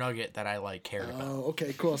Denver Nugget that I like cared about. Oh,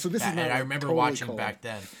 okay, cool. So this is not and I remember totally watching back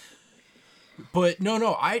then. But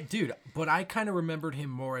but I kind of remembered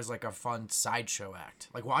him more as like a fun sideshow act.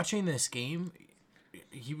 Like watching this game,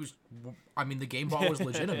 the game ball was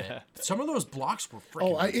legitimate. Yeah. Some of those blocks were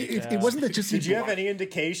freaking. It wasn't that just. Did you have any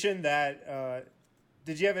indication that?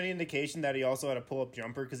 Did you have any indication that he also had a pull-up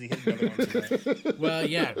jumper because he hit another one today? Well,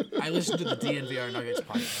 yeah, I listened to the DNVR Nuggets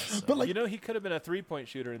podcast. So. But like, he could have been a 3-point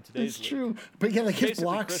shooter in today's league. It's true, but yeah, like his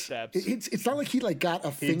blocks. It's not like he like got a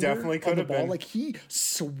finger on the ball. Been. Like he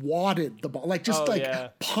swatted the ball, like just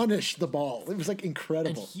punished the ball. It was like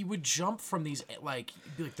incredible. And he would jump from these like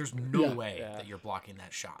he'd be like, "There's no way that you're blocking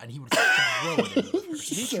that shot," and he would throw it in.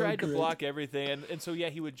 He tried to block everything, and so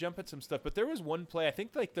he would jump at some stuff. But there was one play, I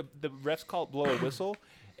think like the refs call it blow a whistle.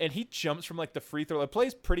 And he jumps from like the free throw. The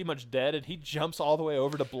play's pretty much dead, and he jumps all the way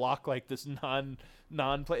over to block like this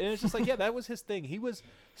non-play. And it's just like, that was his thing. He was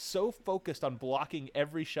so focused on blocking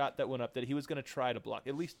every shot that went up that he was going to try to block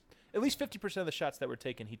at least 50% of the shots that were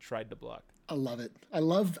taken. He tried to block. I love it. I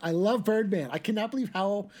love Birdman. I cannot believe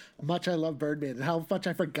how much I love Birdman and how much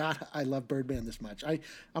I forgot I love Birdman this much. I'm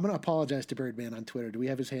going to apologize to Birdman on Twitter. Do we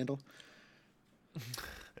have his handle?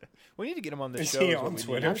 We need to get him on the Is show. he is what on we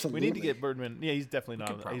Twitter? need. We Absolutely. need to get Birdman. Yeah, he's definitely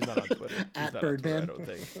not. He's not on Twitter. He's At not on Twitter, Birdman. I don't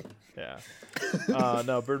think. Yeah.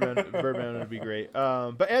 No, Birdman would be great.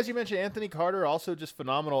 But as you mentioned, Anthony Carter also just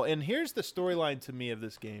phenomenal. And here's the storyline to me of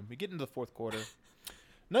this game. We get into the fourth quarter.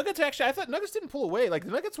 Nuggets actually, I thought Nuggets didn't pull away. Like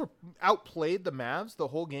the Nuggets were outplayed the Mavs the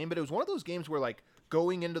whole game, but it was one of those games where like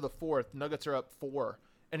going into the fourth, Nuggets are up 4,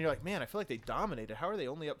 and you're like, man, I feel like they dominated. How are they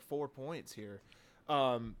only up 4 points here?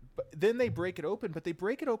 But then they break it open, but they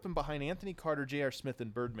break it open behind Anthony Carter, J.R. Smith,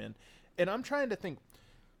 and Birdman. And I'm trying to think,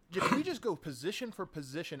 if we just go position for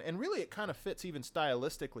position, and really it kind of fits even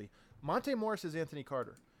stylistically. Monte Morris is Anthony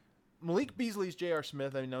Carter. Malik Beasley's J.R.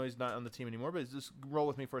 Smith. I know he's not on the team anymore, but just roll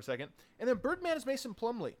with me for a second. And then Birdman is Mason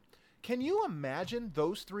Plumlee. Can you imagine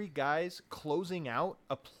those 3 guys closing out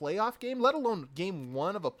a playoff game, let alone game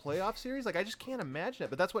 1 of a playoff series? Like, I just can't imagine it,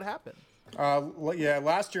 but that's what happened. Yeah,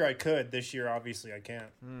 last year I could. This year, obviously, I can't.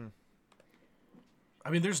 I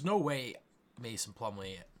mean, there's no way Mason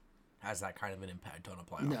Plumlee has that kind of an impact on a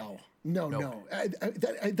playoff. No.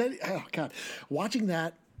 Oh God, watching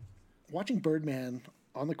Birdman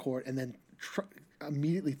on the court, and then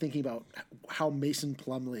immediately thinking about how Mason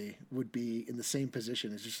Plumlee would be in the same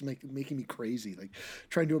position is just making me crazy. Like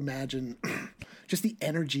trying to imagine just the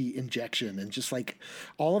energy injection and just like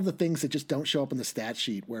all of the things that just don't show up in the stat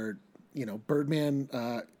sheet where, you know, Birdman,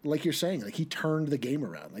 like you're saying, like he turned the game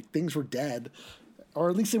around. Like things were dead, or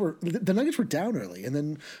at least the Nuggets were down early, and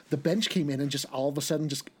then the bench came in and just all of a sudden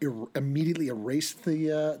just immediately erased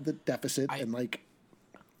the deficit and like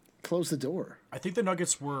closed the door. I think the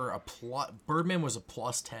Nuggets were Birdman was a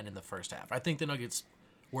 +10 in the first half. I think the Nuggets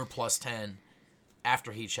were +10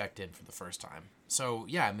 after he checked in for the first time. So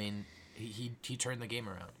yeah, I mean, he turned the game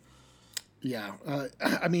around. Yeah,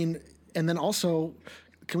 I mean, and then also,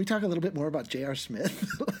 can we talk a little bit more about J.R. Smith?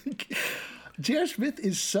 Like, J.R. Smith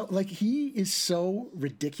is so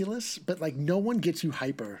ridiculous, but like no one gets you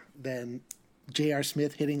hyper than J.R.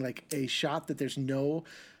 Smith hitting like a shot that there's no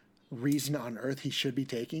reason on earth he should be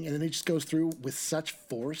taking, and then it just goes through with such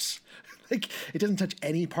force. Like it doesn't touch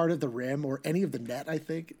any part of the rim or any of the net, I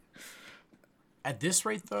think. At this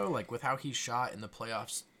rate though, like with how he shot in the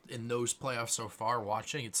playoffs, in those playoffs so far,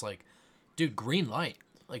 watching, it's like, dude, green light.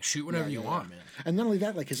 Like shoot whenever you want, man. And not only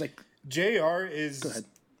that, like his like JR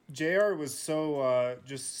was so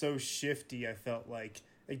just so shifty. I felt like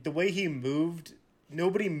the way he moved,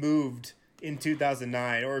 nobody moved in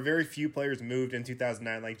 2009, or very few players moved in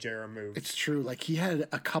 2009 like JR moved. It's true. Like he had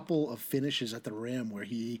a couple of finishes at the rim where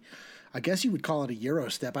I guess you would call it a Euro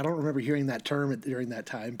step. I don't remember hearing that term during that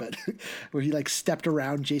time, but where he like stepped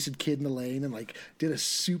around Jason Kidd in the lane and like did a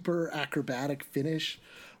super acrobatic finish.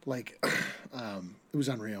 Like it was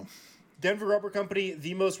unreal. Denver Rubber Company,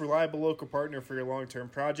 the most reliable local partner for your long-term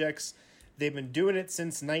projects. They've been doing it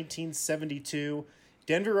since 1972.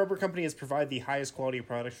 Denver Rubber Company has provided the highest quality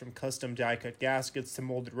products, from custom die-cut gaskets to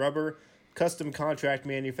molded rubber, custom contract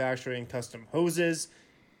manufacturing, and custom hoses.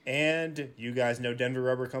 And you guys know Denver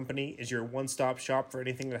Rubber Company is your one-stop shop for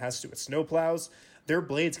anything that has to do with snowplows. Their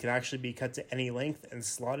blades can actually be cut to any length and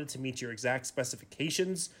slotted to meet your exact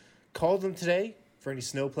specifications. Call them today for any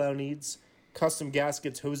snowplow needs, custom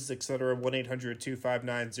gaskets, hoses, etc.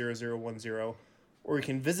 1-800-259-0010. Or you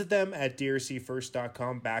can visit them at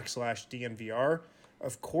drcfirst.com/DNVR.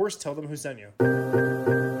 Of course, tell them who sent you.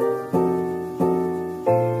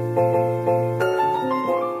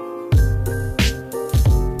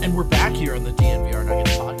 And we're back here on the DNVR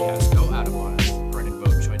Nuggets podcast. Go Adam Wise, Brendan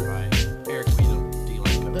Vogt, joined by Eric Weedham, D.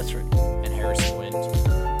 Lenko. That's right. And Harrison Wind.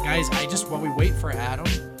 Guys, while we wait for Adam,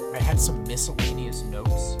 I had some miscellaneous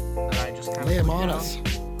notes that I just kind of lay them on us.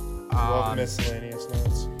 Love miscellaneous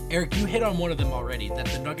notes. Eric, you hit on one of them already, that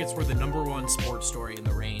the Nuggets were the #1 sports story in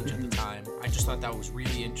the range at the time. I just thought that was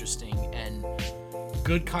really interesting and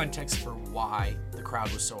good context for why the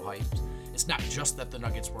crowd was so hyped. It's not just that the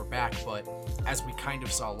Nuggets were back, but as we kind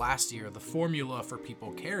of saw last year, the formula for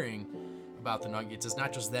people caring about the Nuggets is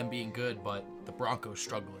not just them being good, but the Broncos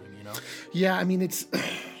struggling, you know? Yeah, I mean, it's...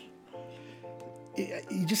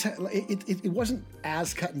 You just it wasn't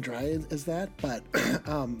as cut and dry as that, but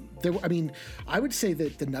I would say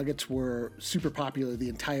that the Nuggets were super popular the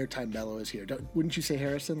entire time Melo was here. Wouldn't you say,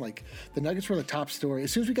 Harrison? Like the Nuggets were the top story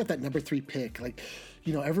as soon as we got that number 3 pick. Like,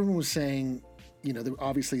 you know, everyone was saying, you know,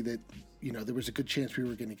 obviously that, you know, there was a good chance we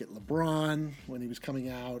were going to get LeBron when he was coming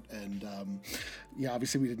out, and yeah,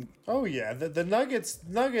 obviously we didn't. Oh yeah, the Nuggets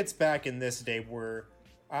back in this day were,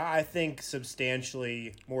 I think,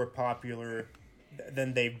 substantially more popular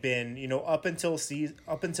than they've been, you know, up until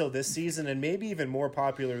this season, and maybe even more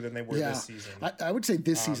popular than they were this season. I would say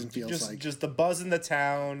this season feels just the buzz in the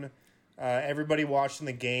town, everybody watching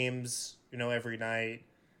the games, you know, every night.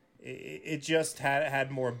 it just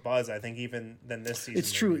had more buzz, I think, even than this season.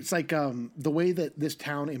 It's true. It's like the way that this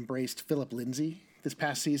town embraced Philip Lindsay this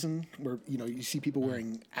past season, where you see people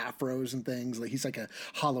wearing afros and things. Like he's like a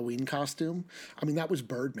Halloween costume. I mean, that was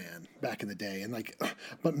Birdman back in the day, and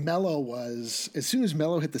but Melo was, as soon as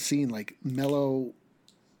Melo hit the scene, like Melo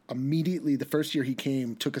immediately the first year he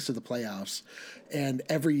came took us to the playoffs, and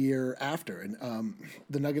every year after, and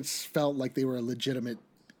the Nuggets felt like they were a legitimate.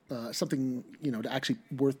 Something to actually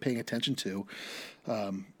worth paying attention to,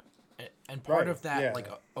 and part of that like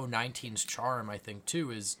 09 team's charm, I think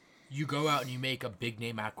too, is you go out and you make a big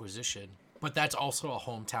name acquisition, but that's also a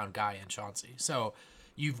hometown guy in Chauncey. So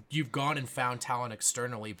you've gone and found talent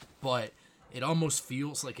externally, but it almost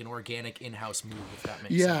feels like an organic in-house move, if that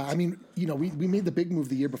makes sense. Yeah, I mean, we made the big move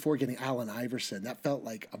the year before getting Allen Iverson. That felt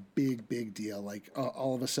like a big deal. Like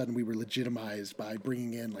all of a sudden we were legitimized by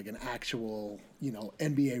bringing in like an actual,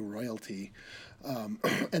 NBA royalty.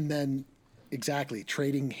 And then exactly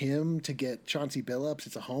trading him to get Chauncey Billups.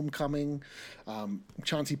 It's a homecoming.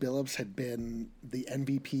 Chauncey Billups had been the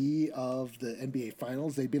MVP of the NBA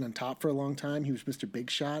Finals. They'd been on top for a long time. He was Mr. Big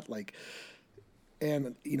Shot.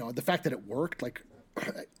 And, the fact that it worked,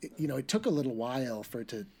 it took a little while for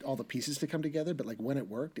all the pieces to come together, but when it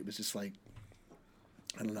worked, it was just like,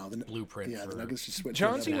 I don't know. The blueprint. Yeah, the Nuggets just went.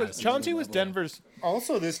 Chauncey was Denver's.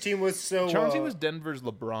 Also, this team was so. Chauncey was Denver's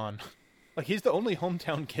LeBron. He's the only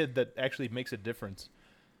hometown kid that actually makes a difference.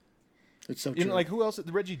 It's so true. Who else?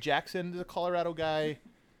 Reggie Jackson, the Colorado guy.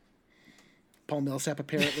 Paul Millsap,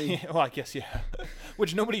 apparently. Well, I guess, yeah.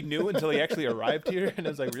 Which nobody knew until he actually arrived here, and I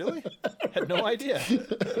was like, really? Had no idea.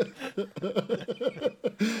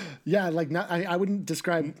 Yeah, I wouldn't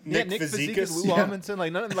describe Nick Nick Fazekas, Lou Amundsen,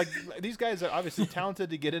 these guys are obviously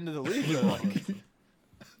talented to get into the league.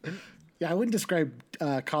 Yeah, I wouldn't describe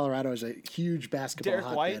Colorado as a huge basketball Derek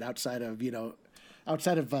hotbed White?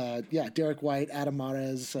 outside of Derek White, Adam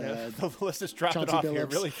Mares. The list is dropping Chauncey off here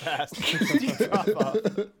Billups. really fast. Deep drop off.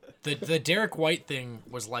 The Derek White thing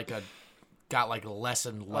was got less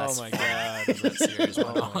and less. Oh my fun God. as that series went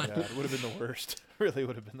Oh my on. God, it would have been the worst. Really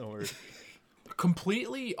would have been the worst.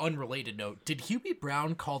 Completely unrelated note: did Hubie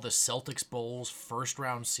Brown call the Celtics Bulls first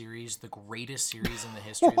round series the greatest series in the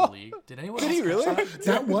history of the league? Did anyone? Did he else really? catch that?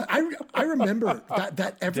 That was I remember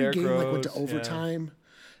that every Derrick game went to Rose, yeah. overtime.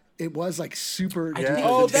 It was super. Yeah.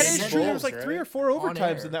 Oh, the that Bulls, is true. There was right? 3 or 4 On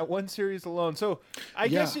overtimes air. in that one series alone. So I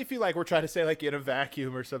guess if you we're trying to say in a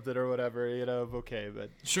vacuum or something or whatever, okay,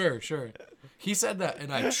 but Sure. He said that,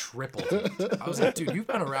 and I tripled it. I was like, dude, you've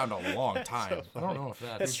been around a long time. I don't know if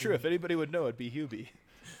that's true. If anybody would know, it'd be Hubie.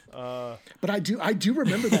 But I do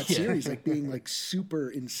remember that series being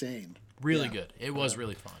super insane. Really good. It was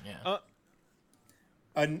really fun. Yeah.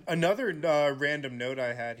 Another random note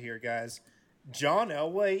I had here, guys. John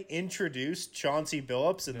Elway introduced Chauncey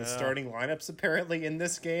Billups in the starting lineups apparently in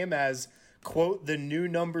this game as, quote, the new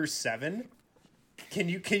number 7. Can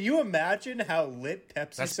you imagine how lit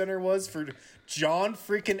Pepsi Center was for John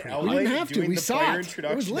freaking We Elway didn't have to. doing We the saw player it.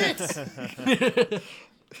 introduction? It was lit.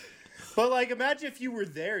 But imagine if you were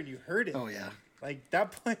there and you heard it. Oh yeah.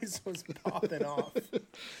 That place was popping off.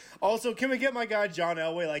 Also, can we get my guy John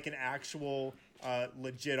Elway an actual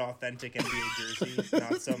legit authentic NBA jersey,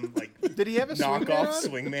 not some Did he have a knockoff swingman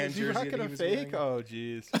swingman on? Was he jersey rocking that a he was fake? wearing? Oh,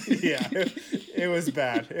 jeez. Yeah, it was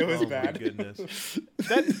bad. It was bad. My goodness.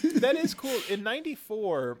 That is cool. In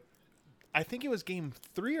 '94, I think it was Game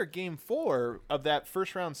 3 or Game 4 of that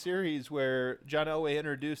first round series where John Elway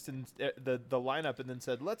introduced the lineup and then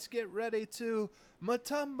said, "Let's get ready to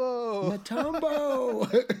Mutombo."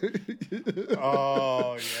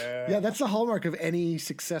 Oh yeah. Yeah, that's the hallmark of any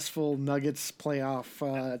successful Nuggets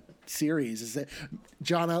playoff series is that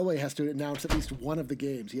John Elway has to announce at least one of the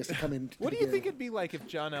games. He has to come in. What do you think it'd be like if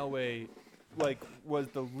John Elway was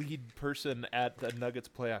the lead person at the Nuggets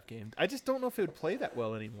playoff game? I just don't know if it would play that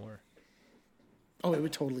well anymore. Oh, it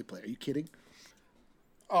would totally play. Are you kidding?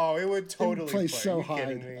 Oh, it would totally play play. so You hard.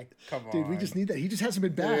 kidding me? Come on, Dude, we just need that. He just hasn't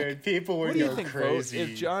been back. Dude, people would What do you go think, crazy.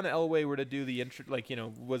 If John Elway were to do the intro,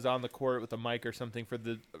 was on the court with a mic or something for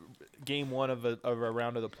the game 1 of a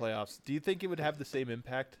round of the playoffs, do you think it would have the same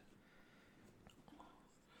impact?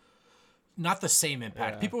 Not the same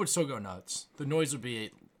impact. Yeah. People would still go nuts. The noise would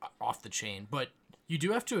be off the chain, but you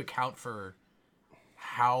do have to account for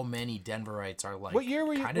how many Denverites are What year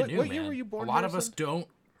were you- kind of what- new, what year man. were you born, A lot of us Harrison? don't.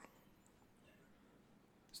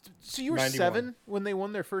 So you were 91. 7 when they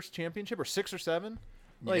won their first championship, or 6 or 7?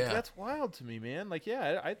 Yeah. That's wild to me, man.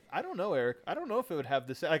 I don't know, Eric. I don't know if it would have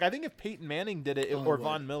this. I think if Peyton Manning did it, or it would.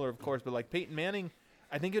 Von Miller, of course, but Peyton Manning,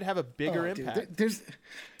 I think it'd have a bigger Oh, dude,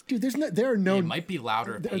 impact. there are no It might be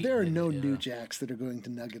louder. at there Peyton are than- no yeah. New Jacks that are going to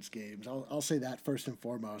Nuggets games. I'll say that first and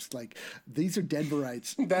foremost. Like these are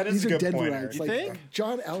Denverites. That is these a are good point, Denverites. Eric. You Like think?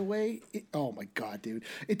 John Elway. Oh my God, dude!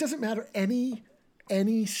 It doesn't matter any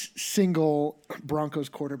single Broncos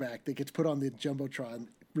quarterback that gets put on the jumbotron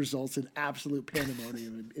results in absolute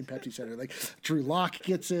pandemonium in Pepsi Center. Like Drew Lock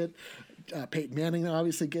gets it. Peyton Manning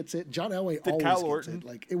obviously gets it. John Elway always Kyle gets Orton? it.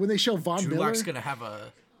 Like when they show Von Miller,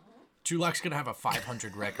 Drew Lock's gonna have a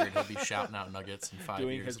 500 record. He'll be shouting out Nuggets in 5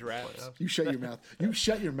 Doing years. his of the raps. playoffs. you shut your mouth. You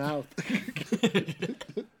shut your mouth.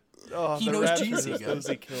 Oh, He the knows Raptors, Jeezy, those guys.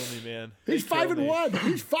 they kill me, man. He's They kill 5-1. me.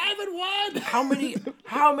 He's 5-1.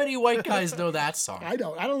 How many white guys know that song? I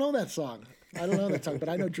don't know that song. But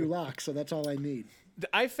I know Drew Lock, so that's all I need.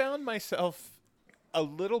 I found myself a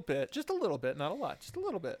little bit, just a little bit, not a lot, just a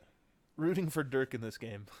little bit, rooting for Dirk in this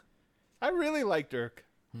game. I really like Dirk.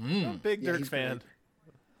 I'm a big Dirk he's fan. great.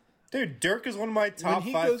 Dude, Dirk is one of my top When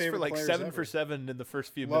he 5 goes favorite for like players 7 ever. for 7 in the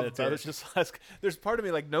first few Love minutes, I was Dirk. just like, there's part of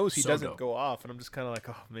me like knows he So doesn't dope. go off, and I'm just kind of like,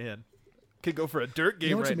 oh man, could go for a Dirk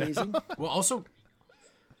game You know what's right amazing? now. Well, also,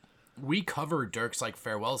 we covered Dirk's like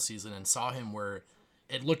farewell season and saw him where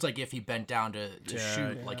it looked like if he bent down to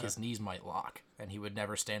shoot, like his knees might lock and he would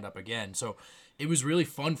never stand up again. So it was really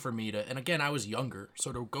fun for me to, and again, I was younger,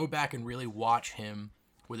 so to go back and really watch him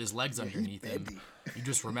with his legs underneath him, bendy. you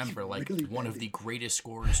just remember like really one of bendy. the greatest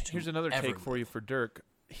scorers to Here's another ever take for live. you for Dirk.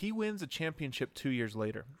 He wins a championship 2 years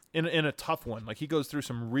later in a tough one. Like he goes through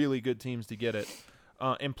some really good teams to get it,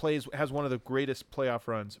 and has one of the greatest playoff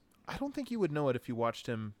runs. I don't think you would know it if you watched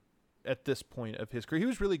him at this point of his career. He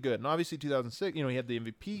was really good, and obviously 2006. He had the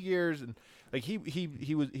MVP years, and like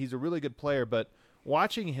he's a really good player. But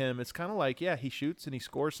watching him, it's kind of like he shoots and he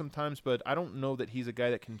scores sometimes, but I don't know that he's a guy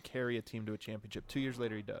that can carry a team to a championship. 2 years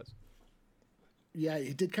later, he does. Yeah,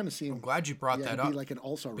 it did kind of seem. I'm glad you brought that he'd up be like an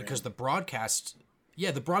also because the broadcast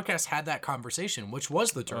had that conversation, which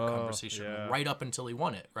was the Dirk conversation yeah. right up until he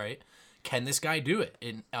won it. Right? Can this guy do it?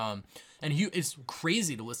 And Hugh, it's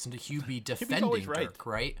crazy to listen to Hugh be defending always right. Dirk.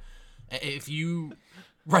 Right? If you,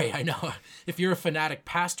 right, I know. If you're a fanatic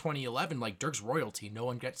past 2011, like Dirk's royalty, no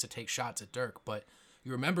one gets to take shots at Dirk. But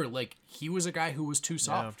you remember, like he was a guy who was too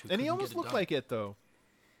soft, who And he couldn't almost get it looked done. like it though.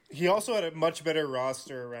 He also had a much better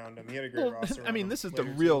roster around him. He had a great roster. I mean, around this him is the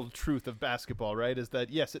later, real truth of basketball, right? Is that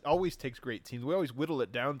yes, it always takes great teams. We always whittle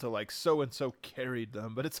it down to like so and so carried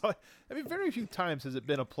them, but it's very few times has it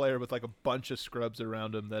been a player with like a bunch of scrubs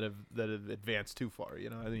around him that have advanced too far.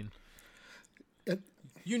 I mean,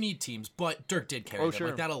 You need teams, but Dirk did carry them. sure.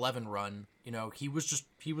 Like that 11 run, he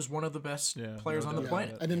was one of the best players no on the doubt.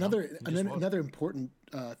 planet. And another important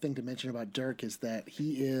thing to mention about Dirk is that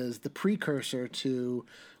he is the precursor to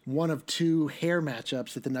one of two hair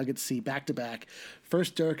matchups that the Nuggets see back to back.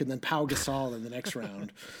 First Dirk and then Pau Gasol in the next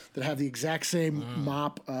round that have the exact same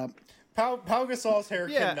mop. Pau Gasol's hair.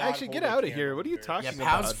 yeah, cannot actually, hold get a out of candle here. What are you to Dirk. talking Yeah,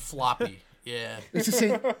 Pau's about? floppy. Yeah, It's the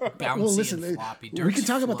same. bouncy Well, listen, and floppy. we Dirk's can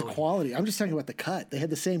talk about the flowy. quality. I'm just talking about the cut. They had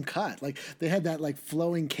the same cut. Like they had that like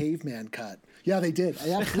flowing caveman cut. Yeah, they did.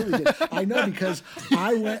 I absolutely did. I know because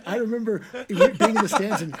I remember being in the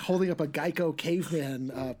stands and holding up a Geico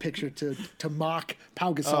caveman picture to mock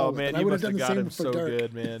Pau Gasol. Oh with, man, and I you would must have have done got the him same so for Dirk.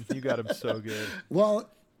 good, man. You got him so good. Well,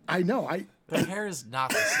 I know. The hair is not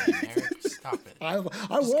the same, Eric. Stop it. I 'cause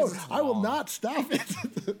won't. it's I will long. not stop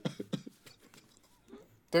it.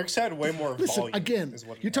 Dirk's had way more Listen, volume. again, is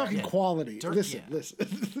what he you're had. talking Yeah. quality. Dirk- listen, yeah.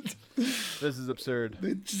 listen. This is absurd.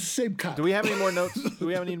 It's the same cut. Do we have any more notes? Do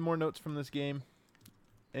we have any more notes from this game?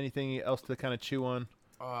 Anything else to kind of chew on?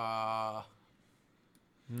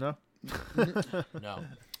 No. No.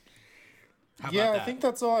 How Yeah, about I that? think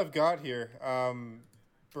that's all I've got here.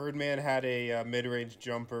 Birdman had a mid-range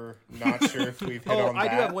jumper. Not sure if we've hit Oh, on I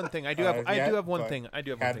that. do have one thing. I do have one but thing. I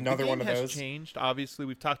do have had one thing. another The game one of has those. changed. Obviously,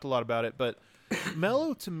 we've talked a lot about it, but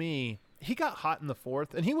Melo to me, he got hot in the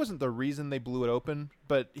fourth, and he wasn't the reason they blew it open,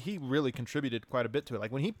 but he really contributed quite a bit to it.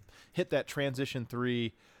 Like when he hit that transition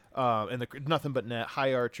three, and the nothing but net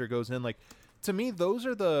high archer goes in. Like to me, those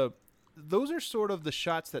are sort of the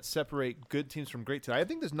shots that separate good teams from great teams. I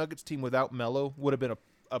think this Nuggets team without Melo would have been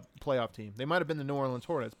a playoff team. They might have been the New Orleans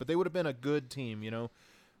Hornets, but they would have been a good team,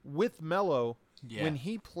 With Melo, Yeah. when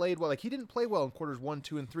he played well, like he didn't play well in quarters 1,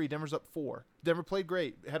 2, and 3. Denver's up 4. Denver played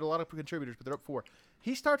great, had a lot of contributors, but they're up 4.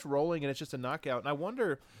 He starts rolling, and it's just a knockout. And I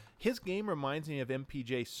wonder, his game reminds me of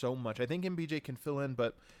MPJ so much. I think MPJ can fill in,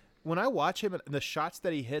 but when I watch him and the shots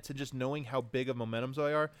that he hits and just knowing how big of momentums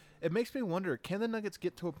they are, it makes me wonder, can the Nuggets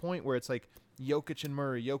get to a point where it's like Jokic and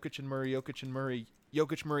Murray, Jokic and Murray, Jokic and Murray,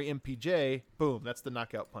 Jokic, Murray, MPJ, boom, that's the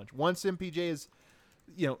knockout punch. Once MPJ is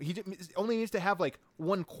he only needs to have like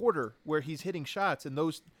one quarter where he's hitting shots, and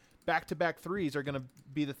those back-to-back threes are going to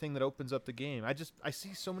be the thing that opens up the game. I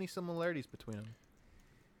see so many similarities between them.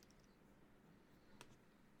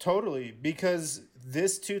 Totally, because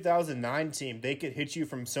this 2009 team, they could hit you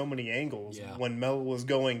from so many angles. Yeah. When Melo was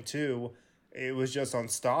going too, it was just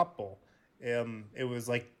unstoppable. It was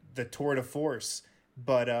like the tour de force.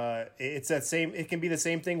 But it's that same. It can be the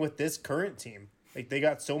same thing with this current team. Like, they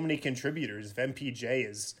got so many contributors. If MPJ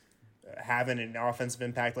is having an offensive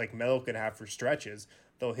impact like Melo could have for stretches,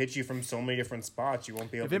 they'll hit you from so many different spots. You won't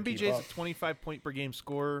be able to keep MPJ up. is a 25 point per game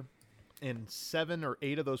scorer, and 7 or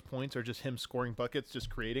 8 of those points are just him scoring buckets, just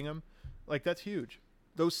creating them, like, that's huge.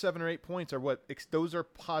 Those 7 or 8 points are those are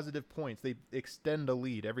positive points. They extend a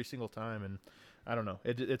lead every single time, and I don't know.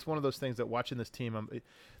 It's one of those things that watching this team,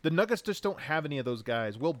 the Nuggets just don't have any of those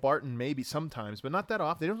guys. Will Barton maybe sometimes, but not that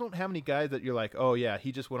often. They don't have any guys that you're like, oh yeah,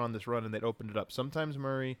 he just went on this run and they opened it up. Sometimes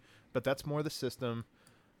Murray, but that's more the system.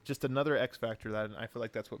 Just another X factor that I feel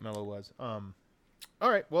like that's what Melo was. All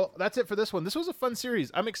right, well, that's it for this one. This was a fun series.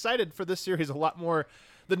 I'm excited for this series a lot more.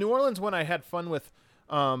 The New Orleans one I had fun with,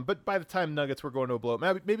 but by the time Nuggets were going to a blow,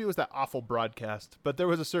 maybe it was that awful broadcast, but there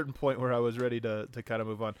was a certain point where I was ready to kind of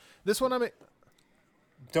move on. This one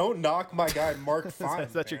Don't knock my guy Mark Fine.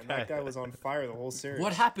 That's your man. guy. That guy was on fire the whole series.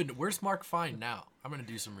 What happened? Where's Mark Fine now? I'm gonna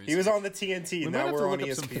do some research. He was on the TNT. We might Now have to we're on look up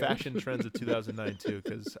ESPN. some fashion trends of 2009 too,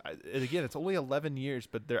 because again, it's only 11 years,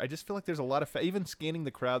 but I just feel like there's a lot of even scanning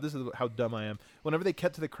the crowd. This is how dumb I am. Whenever they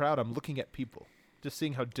cut to the crowd, I'm looking at people, just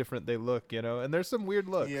seeing how different they look, and there's some weird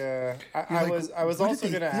looks. Yeah, I was also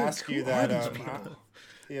going to ask you that.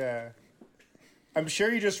 Yeah, I'm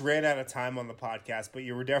sure you just ran out of time on the podcast, but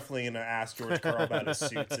you were definitely going to ask George Karl about his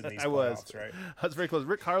suits in these playoffs, right? I was very close.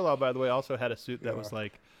 Rick Carlisle, by the way, also had a suit that was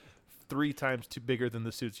like 3 times too bigger than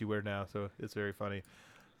the suits you wear now, so it's very funny.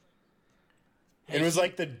 It was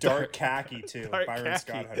like the dark khaki too. Dark Byron khaki.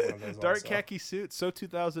 Scott had one of those. Dark also. khaki suit, so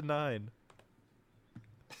 2009.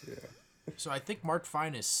 Yeah. So I think Mark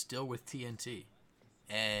Fine is still with TNT,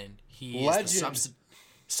 and he Legend. is the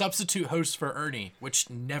substitute host for Ernie, which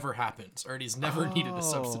never happens. Ernie's never needed a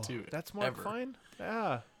substitute. That's Mark ever. Fine?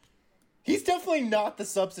 Yeah. He's definitely not the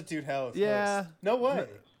substitute host. Yeah. No way.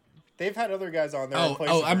 They've had other guys on there. in place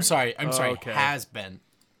Oh, of I'm Ernie. sorry. okay. Has been.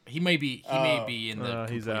 He may be in the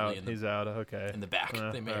He's completely out. in the, He's out. Okay. in the back.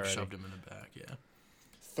 They may have alrighty. shoved him in the back. Yeah.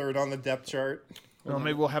 Third on the depth chart. Well,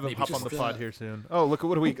 maybe we'll have him Maybe hop just on the pod here soon. Oh, look at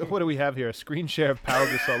what do we have here? A screen share of Pau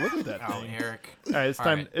Gasol. Look at that Oh, thing. Eric. All right, it's All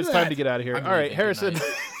time. right. It's time to get out of here. I'm All right, leaving. Harrison, Good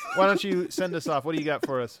night. why don't you send us off? What do you got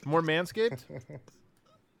for us? More Manscaped?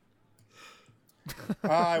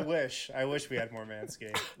 I wish we had more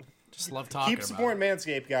Manscaped. Just love talking Keep about supporting it.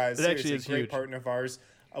 Manscaped, guys. It actually Seriously, is great huge. partner of ours.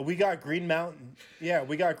 We got Green Mountain. Yeah,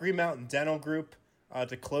 we got Green Mountain Dental Group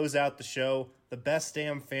to close out the show. The best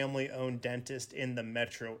damn family-owned dentist in the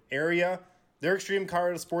metro area. They're extreme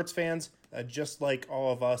Colorado sports fans, just like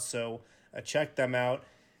all of us. So check them out.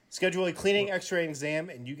 Schedule a cleaning, X-ray, and exam,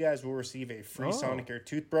 and you guys will receive a free Sonicare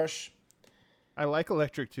toothbrush. I like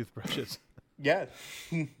electric toothbrushes. Yeah.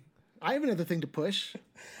 I have another thing to push.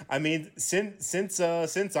 I mean, since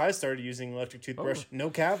I started using electric toothbrush,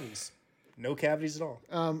 no cavities. No cavities at all.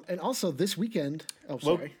 And also this weekend. Oh,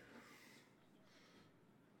 sorry.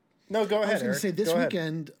 No, go I ahead, was going to Eric. say this Go ahead.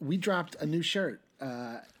 weekend we dropped a new shirt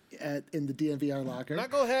in the DNVR locker.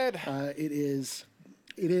 Knucklehead. It is.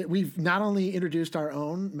 We've not only introduced our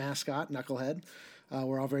own mascot, Knucklehead.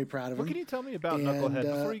 We're all very proud of him. What can you tell me about And, Knucklehead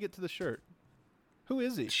before you get to the shirt? Who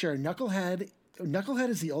is he? Sure, Knucklehead. Knucklehead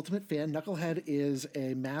is the ultimate fan. Knucklehead is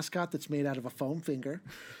a mascot that's made out of a foam finger.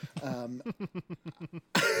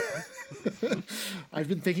 I've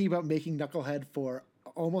been thinking about making Knucklehead for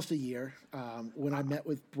almost a year. When I met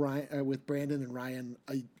with Brandon and Ryan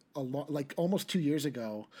like almost 2 years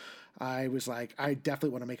ago, I was like, I definitely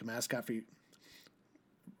want to make a mascot for you.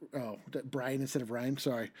 Oh, Brian instead of Ryan.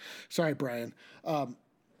 Sorry, Brian.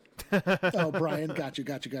 Oh, Brian, got you.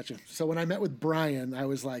 So when I met with Brian, I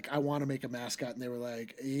was like, I want to make a mascot, and they were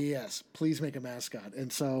like, yes, please make a mascot.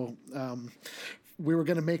 And so we were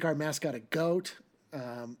going to make our mascot a goat,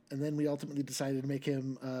 and then we ultimately decided to make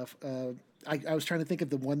him. I was trying to think of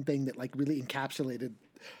the one thing that like really encapsulated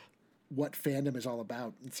what fandom is all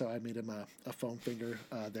about, and so I made him a foam finger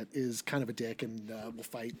that is kind of a dick and will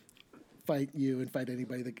fight you and fight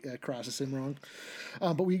anybody that crosses him wrong.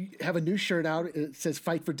 But we have a new shirt out. It says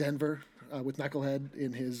 "Fight for Denver" with Knucklehead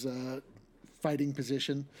in his fighting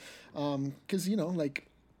position. Because like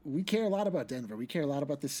we care a lot about Denver. We care a lot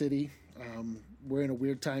about the city. We're in a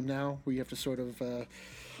weird time now. We have to sort of,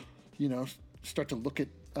 start to look at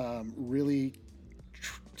really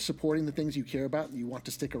supporting the things you care about and you want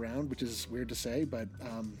to stick around, which is weird to say, but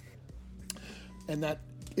and that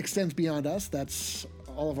extends beyond us. That's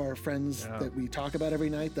all of our friends that we talk about every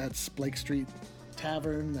night. That's Blake Street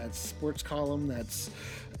Tavern, that's Sports Column, that's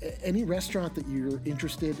any restaurant that you're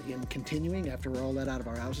interested in continuing after we're all let out of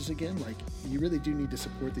our houses again. Like, you really do need to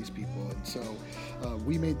support these people. And so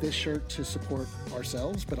we made this shirt to support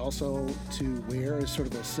ourselves, but also to wear as sort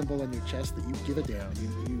of a symbol on your chest that you give a damn.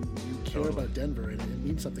 You care about Denver, and it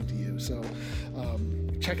means something to you. So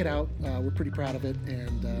check it out. We're pretty proud of it,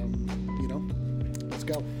 and let's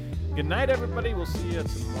go. Good night, everybody. We'll see you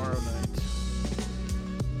tomorrow night.